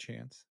they had a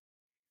chance?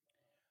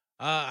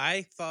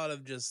 I thought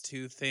of just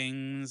two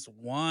things.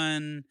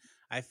 One,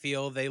 I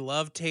feel they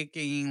love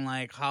taking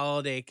like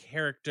holiday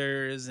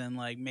characters and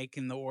like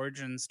making the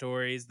origin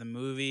stories, the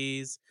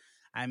movies.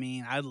 I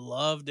mean, I'd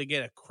love to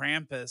get a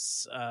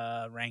Krampus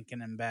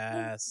Rankin and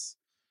Bass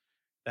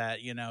that,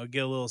 get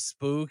a little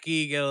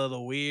spooky, get a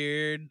little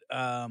weird,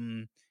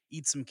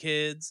 eat some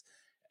kids.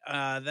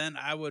 Then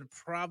I would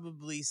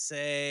probably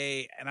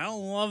say, and I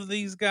don't love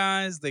these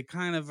guys. They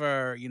kind of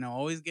are,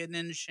 always getting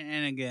into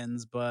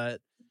shenanigans,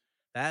 but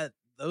that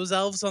those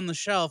elves on the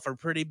shelf are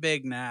pretty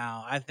big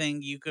now. I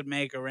think you could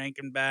make a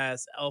Rankin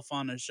Bass elf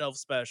on the shelf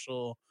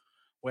special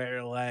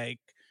where, like,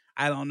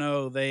 I don't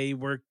know, they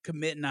were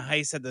committing a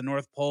heist at the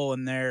North Pole,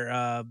 and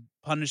their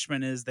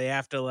punishment is they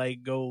have to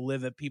like go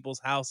live at people's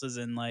houses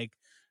and like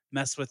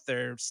mess with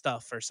their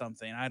stuff or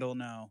something. I don't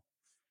know.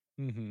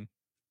 Mm-hmm.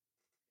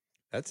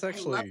 That's I love.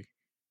 actually,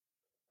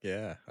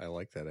 yeah, I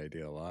like that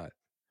idea a lot.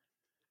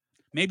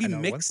 Maybe I know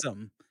one. mix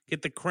them.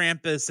 Get the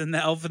Krampus and the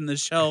elf on the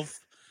shelf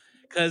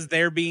because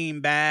they're being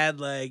bad.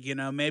 Like,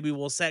 maybe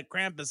we'll set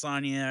Krampus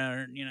on you,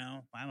 or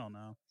I don't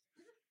know.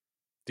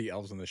 The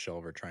elves on the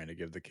shelf are trying to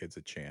give the kids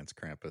a chance.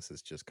 Krampus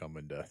is just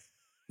coming to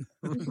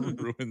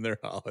ruin their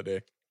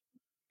holiday.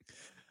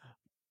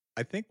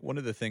 I think one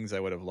of the things I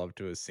would have loved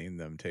to have seen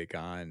them take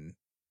on,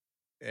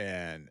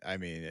 and I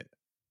mean,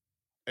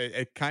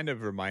 it kind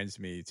of reminds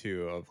me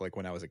too of like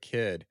when I was a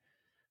kid.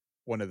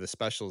 one of the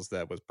specials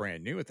that was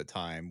brand new at the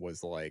time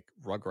was like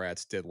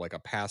Rugrats did like a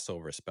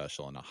Passover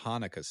special and a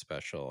Hanukkah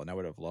special. And I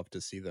would have loved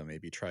to see them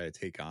maybe try to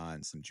take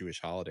on some Jewish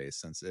holidays,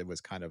 since it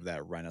was kind of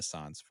that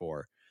renaissance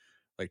for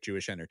like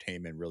Jewish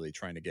entertainment, really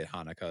trying to get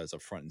Hanukkah as a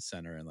front and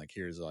center. And like,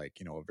 here's like,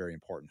 a very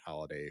important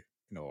holiday,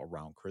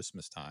 around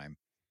Christmas time.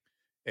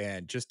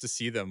 And just to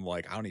see them,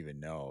 like, I don't even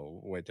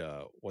know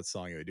what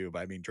song you would do,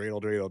 but I mean,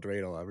 dreidel, dreidel,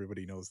 dreidel,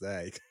 everybody knows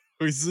that.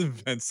 We just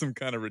invent some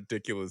kind of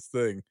ridiculous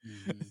thing.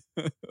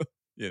 Mhm.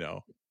 you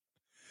know.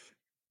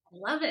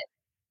 I love it.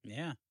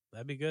 Yeah,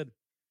 that'd be good.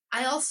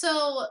 I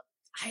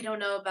don't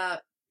know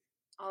about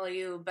all of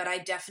you, but I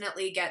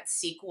definitely get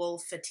sequel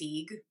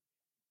fatigue,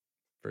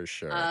 For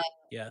sure. like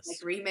Yes.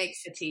 remake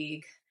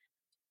fatigue.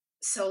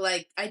 So,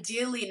 like,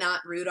 ideally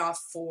not Rudolph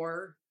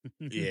 4.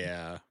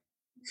 Yeah.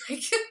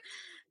 Like,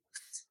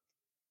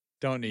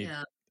 Don't need.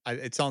 yeah.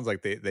 It sounds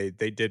like they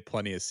did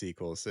plenty of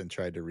sequels and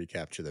tried to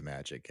recapture the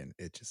magic, and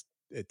it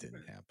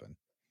didn't happen.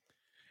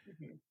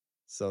 Mhm.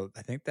 So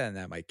I think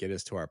that might get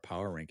us to our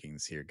power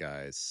rankings here,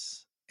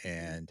 guys.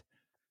 And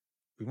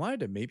we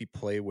wanted to maybe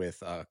play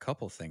with a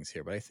couple things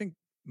here, but I think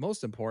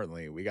most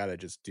importantly, we got to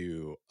just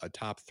do a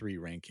top 3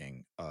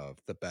 ranking of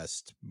the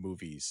best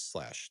movies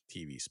 /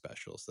 TV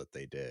specials that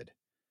they did.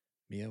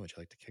 Mia, would you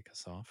like to kick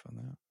us off on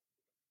that?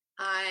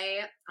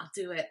 I'll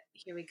do it.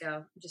 Here we go.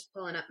 I'm just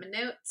pulling up my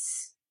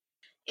notes.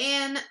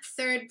 In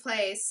third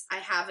place, I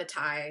have a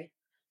tie.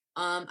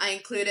 I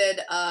included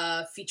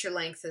a feature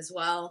length as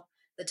well.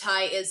 The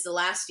tie is The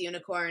Last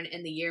Unicorn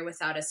and The Year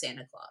Without a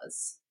Santa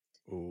Claus.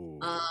 Ooh.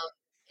 And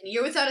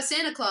Year Without a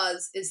Santa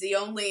Claus is the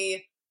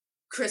only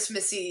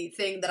Christmassy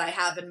thing that I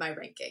have in my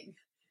ranking.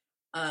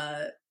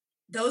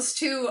 Those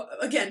two,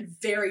 again,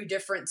 very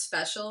different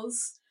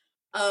specials,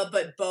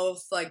 but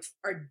both like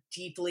are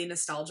deeply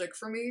nostalgic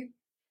for me.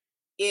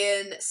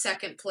 In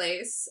second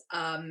place,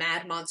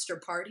 Mad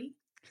Monster Party.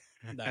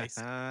 Nice.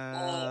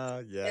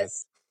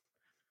 Yes.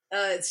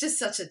 It's just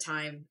such a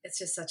time. It's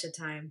just such a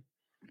time.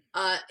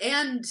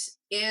 And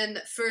in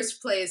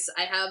first place,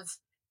 I have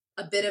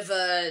a bit of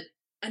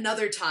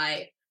another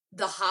tie: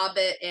 The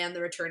Hobbit and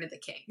The Return of the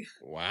King.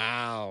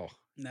 Wow.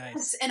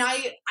 Nice. And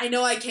I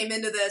know I came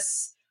into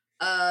this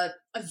a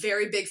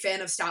very big fan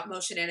of stop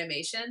motion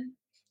animation.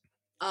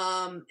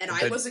 And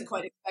I wasn't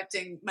quite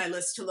expecting my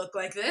list to look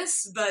like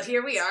this, but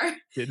here we are.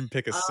 Didn't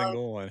pick a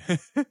single one.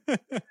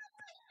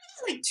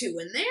 Like 2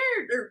 in there,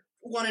 or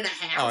 1.5.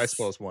 Oh, I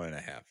suppose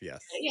 1.5.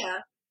 Yes. Yeah,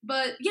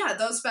 but yeah,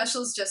 those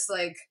specials just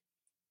like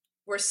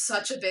were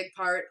such a big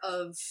part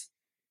of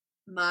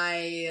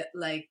my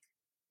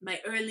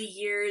early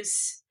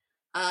years,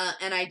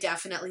 and I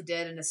definitely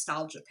did a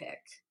nostalgia pick.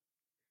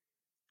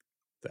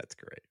 That's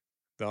great.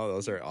 No,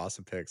 those are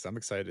awesome picks. I'm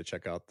excited to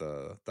check out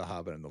the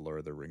Hobbit and the Lord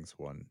of the Rings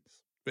one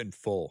in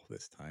full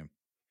this time.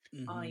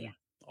 Oh Mhm. yeah.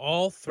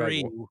 All Fred,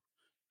 3.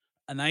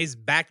 A nice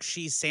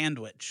bakshi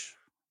sandwich.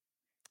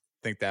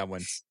 I think that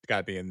one got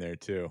to be in there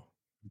too.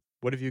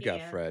 What have you got,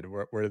 Yeah. Fred?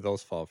 Where did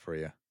those fall for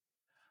you?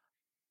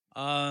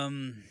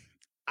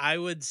 I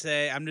would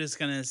say, I'm just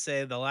gonna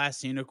say The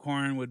Last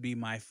Unicorn would be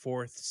my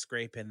 4th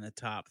scrape in the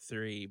top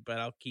 3, but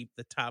I'll keep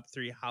the top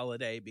 3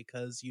 holiday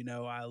because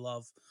I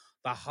love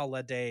the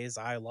holidays.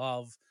 I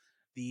love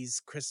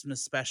these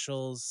Christmas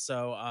specials.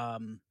 So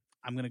I'm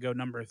gonna go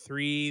number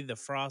 3, the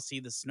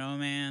Frosty the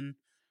Snowman.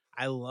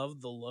 I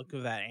love the look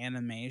of that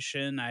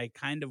animation. I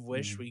kind of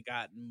wish we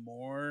got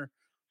more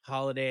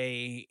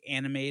holiday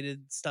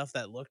animated stuff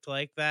that looked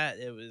like that.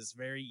 It was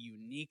very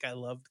unique. I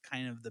loved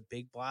kind of the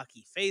big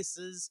blocky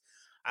faces.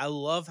 I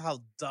love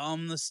how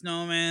dumb the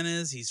snowman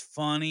is. He's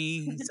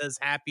funny. He says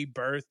happy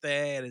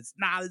birthday, and it's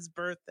not his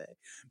birthday.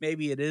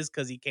 Maybe it is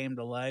because he came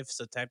to life.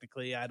 So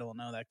technically, I don't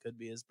know. That could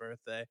be his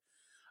birthday.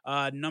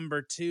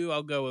 Number 2,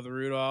 I'll go with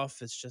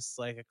Rudolph. It's just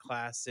like a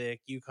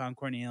classic. Yukon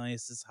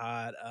Cornelius is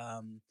hot.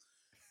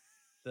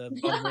 The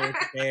Bumble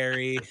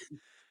Fairy.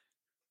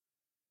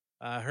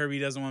 Herbie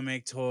doesn't want to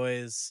make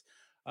toys.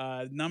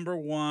 Number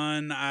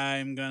 1,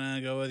 I'm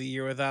gonna go with A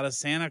Year Without a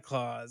Santa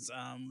Claus.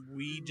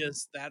 We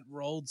just that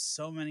rolled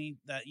so many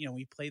that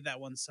we played that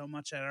one so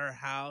much at our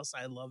house.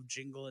 I love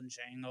Jingle and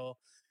Jangle.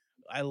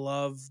 I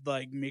love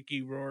like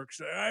Mickey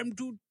Rourke's I'm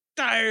too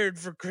tired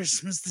for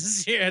Christmas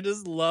this year. I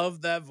just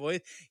love that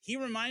voice. He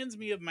reminds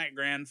me of my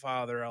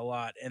grandfather a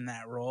lot in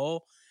that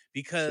role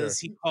because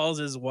he calls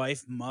his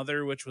wife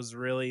mother, which was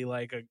really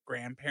like a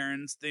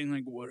grandparents thing.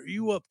 Like, what are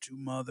you up to,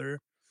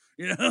 mother?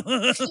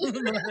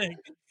 Like,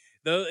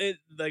 though it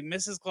like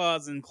Mrs.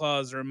 Claus and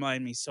Claus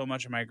remind me so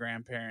much of my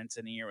grandparents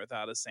in A Year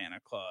Without a Santa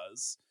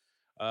Claus.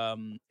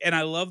 And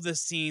I love the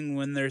scene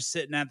when they're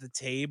sitting at the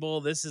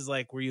table. This is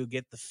like where you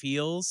get the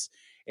feels.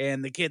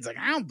 And the kid's like,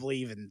 I don't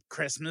believe in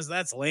Christmas.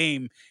 That's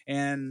lame.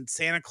 And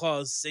Santa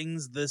Claus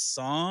sings this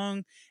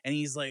song. And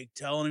he's like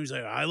telling him, he's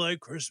like, I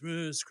like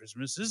Christmas.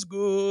 Christmas is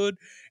good.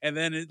 And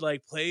then it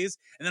like plays.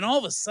 And then all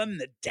of a sudden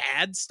the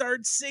dad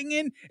starts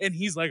singing. And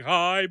he's like,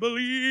 I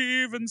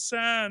believe in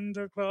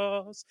Santa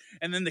Claus.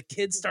 And then the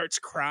kid starts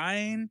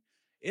crying.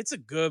 It's a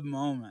good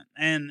moment,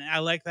 and I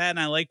like that. And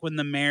I like when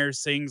the mayor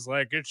sings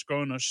like "It's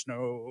gonna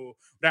snow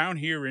down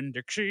here in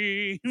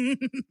Dixie."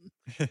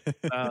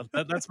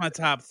 That's my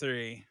top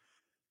three.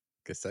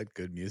 Guess that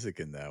good music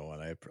in that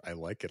one. I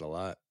like it a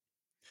lot.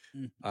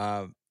 Mm.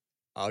 Um,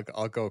 I'll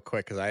go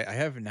quick because I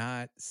have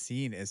not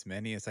seen as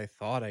many as I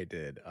thought I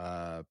did.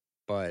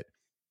 But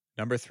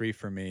number 3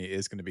 for me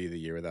is going to be The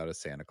Year Without a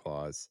Santa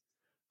Claus.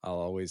 I'll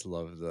always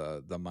love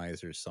the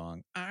Miser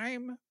song.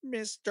 I'm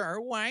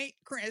Mr. White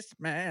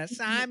Christmas.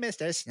 I'm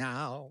Mr.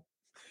 Snow.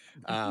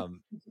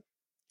 Um,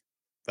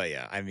 but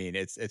yeah, I mean,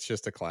 it's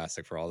just a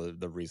classic for all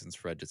the reasons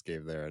Fred just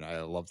gave there, and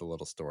I love the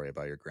little story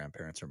about your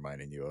grandparents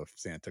reminding you of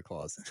Santa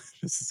Claus and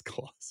Mrs.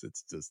 Claus.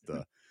 It's just,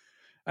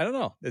 I don't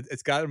know,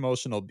 it's got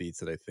emotional beats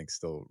that I think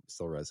still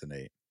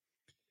resonate.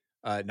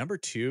 Number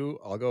 2,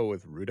 I'll go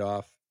with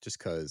Rudolph, just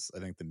because I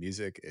think the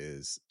music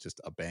is just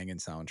a banging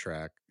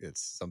soundtrack.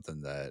 It's something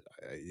that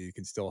you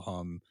can still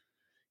hum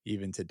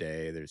even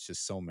today. There's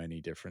just so many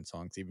different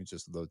songs, even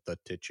just the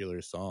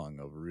titular song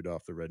of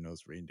Rudolph the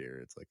Red-Nosed Reindeer.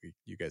 It's like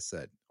you guys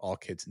said, all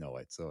kids know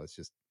it. So it's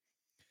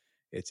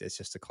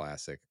just a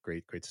classic.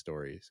 Great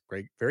stories.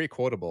 Great, very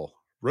quotable.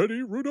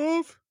 Ready,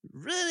 Rudolph?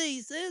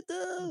 Ready,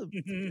 Santa.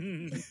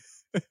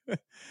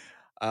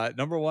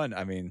 Number 1,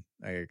 I mean,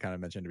 I kind of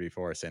mentioned it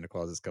before, Santa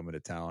Claus is Coming to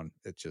Town.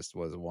 It just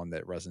was one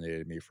that resonated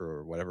with me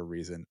for whatever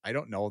reason. I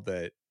don't know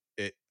that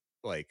it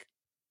like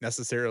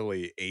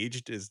necessarily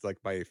aged is like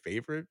my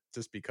favorite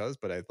just because,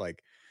 but I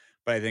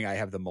think I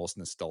have the most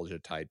nostalgia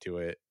tied to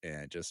it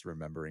and just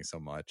remembering so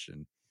much.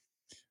 And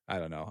I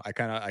don't know. I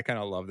kind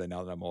of love that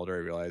now that I'm older, I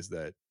realize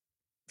that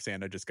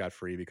Santa just got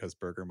free because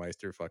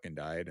Burgermeister fucking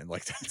died, and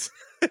like that's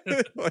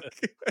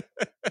like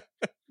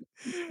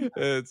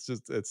it's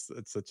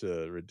such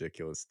a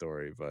ridiculous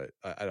story, but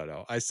I don't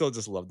know. I still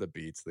just love the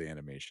beats. The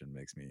animation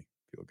makes me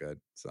feel good.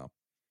 So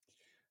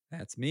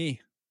that's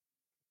me.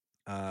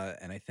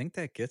 And I think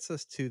that gets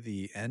us to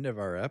the end of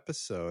our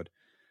episode.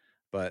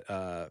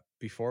 But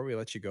before we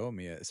let you go,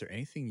 Mia, is there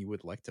anything you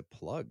would like to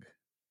plug?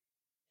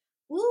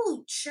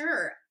 Ooh,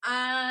 sure.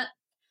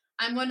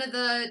 I'm one of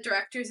the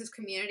directors of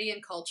community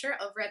and culture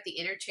over at the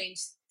Interchange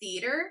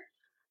Theater.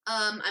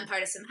 I'm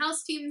part of some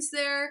house teams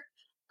there.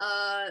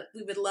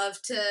 We would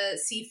love to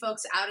see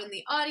folks out in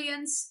the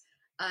audience,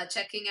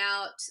 checking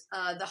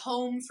out the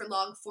home for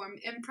long form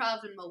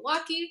improv in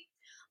Milwaukee.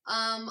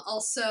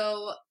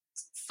 Also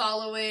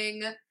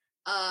following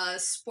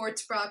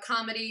Sports Bra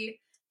Comedy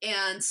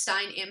and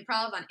Stein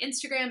Improv on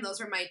Instagram.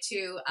 Those are my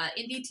 2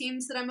 indie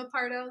teams that I'm a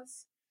part of.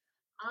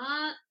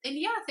 And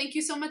yeah, thank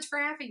you so much for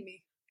having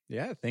me.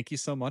 Yeah, thank you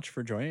so much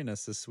for joining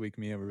us this week,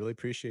 Mia. We really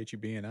appreciate you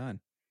being on.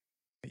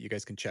 You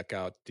guys can check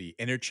out the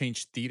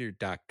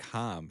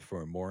interchangetheater.com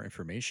for more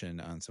information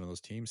on some of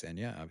those teams. And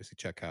yeah, obviously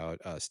check out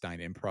Stein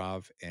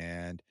Improv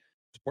and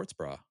Sports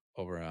Bra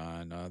over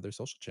on their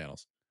social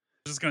channels.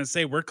 I was just gonna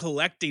say we're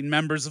collecting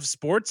members of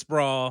Sports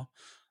Brawl,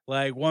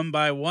 like one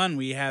by one.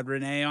 We had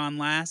Renee on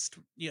last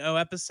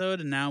episode,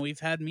 and now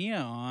we've had Mia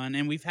on,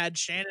 and we've had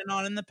Shannon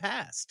on in the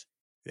past.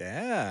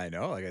 Yeah, I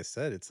know. Like I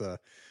said, it's a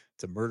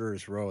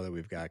murderer's row that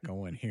we've got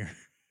going here.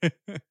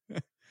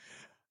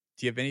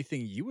 Do you have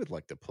anything you would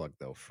like to plug,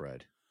 though,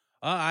 Fred?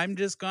 I'm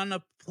just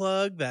gonna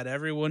plug that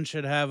everyone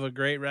should have a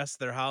great rest of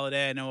their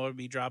holiday. I know we'll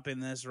be dropping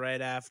this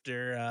right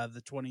after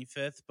the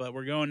 25th, but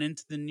we're going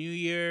into the new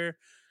year.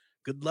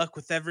 Good luck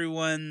with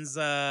everyone's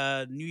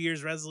New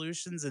Year's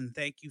resolutions, and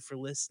thank you for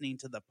listening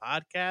to the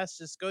podcast.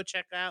 Just go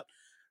check out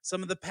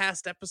some of the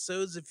past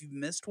episodes if you've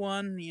missed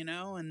one,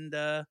 and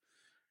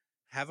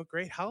have a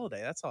great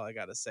holiday. That's all I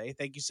got to say.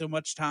 Thank you so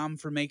much, Tom,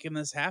 for making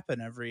this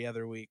happen every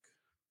other week.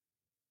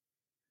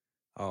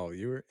 Oh,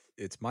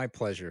 it's my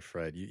pleasure,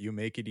 Fred. You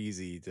make it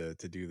easy to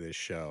do this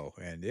show.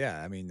 And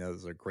yeah, I mean,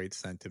 those are great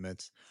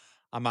sentiments.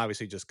 I'm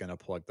obviously just going to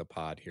plug the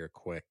pod here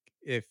quick.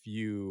 If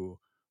you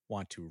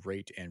want to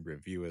rate and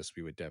review us,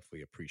 we would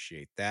definitely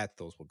appreciate that.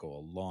 Those will go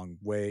a long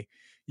way.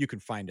 You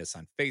can find us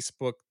on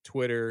Facebook,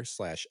 Twitter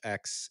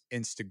 /X,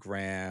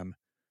 Instagram,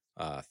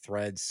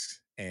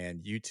 Threads,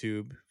 and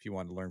YouTube. If you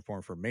want to learn more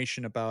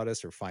information about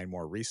us or find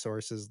more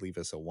resources, leave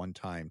us a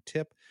one-time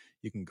tip.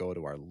 You can go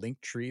to our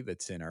link tree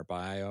that's in our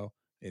bio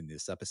in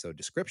this episode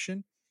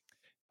description.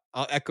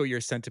 I'll echo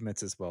your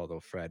sentiments as well,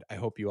 though, Fred. I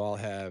hope you all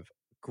have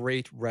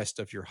great rest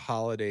of your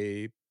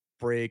holiday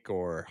break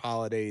or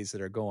holidays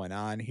that are going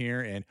on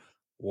here, and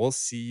we'll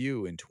see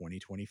you in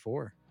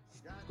 2024.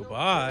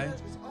 Goodbye.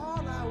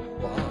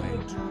 Bye.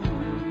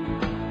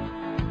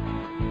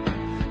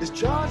 It's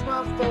charge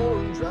my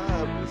phone and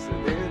drive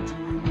listening to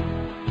you.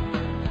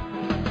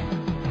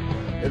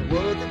 And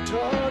what they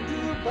told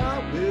you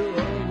about will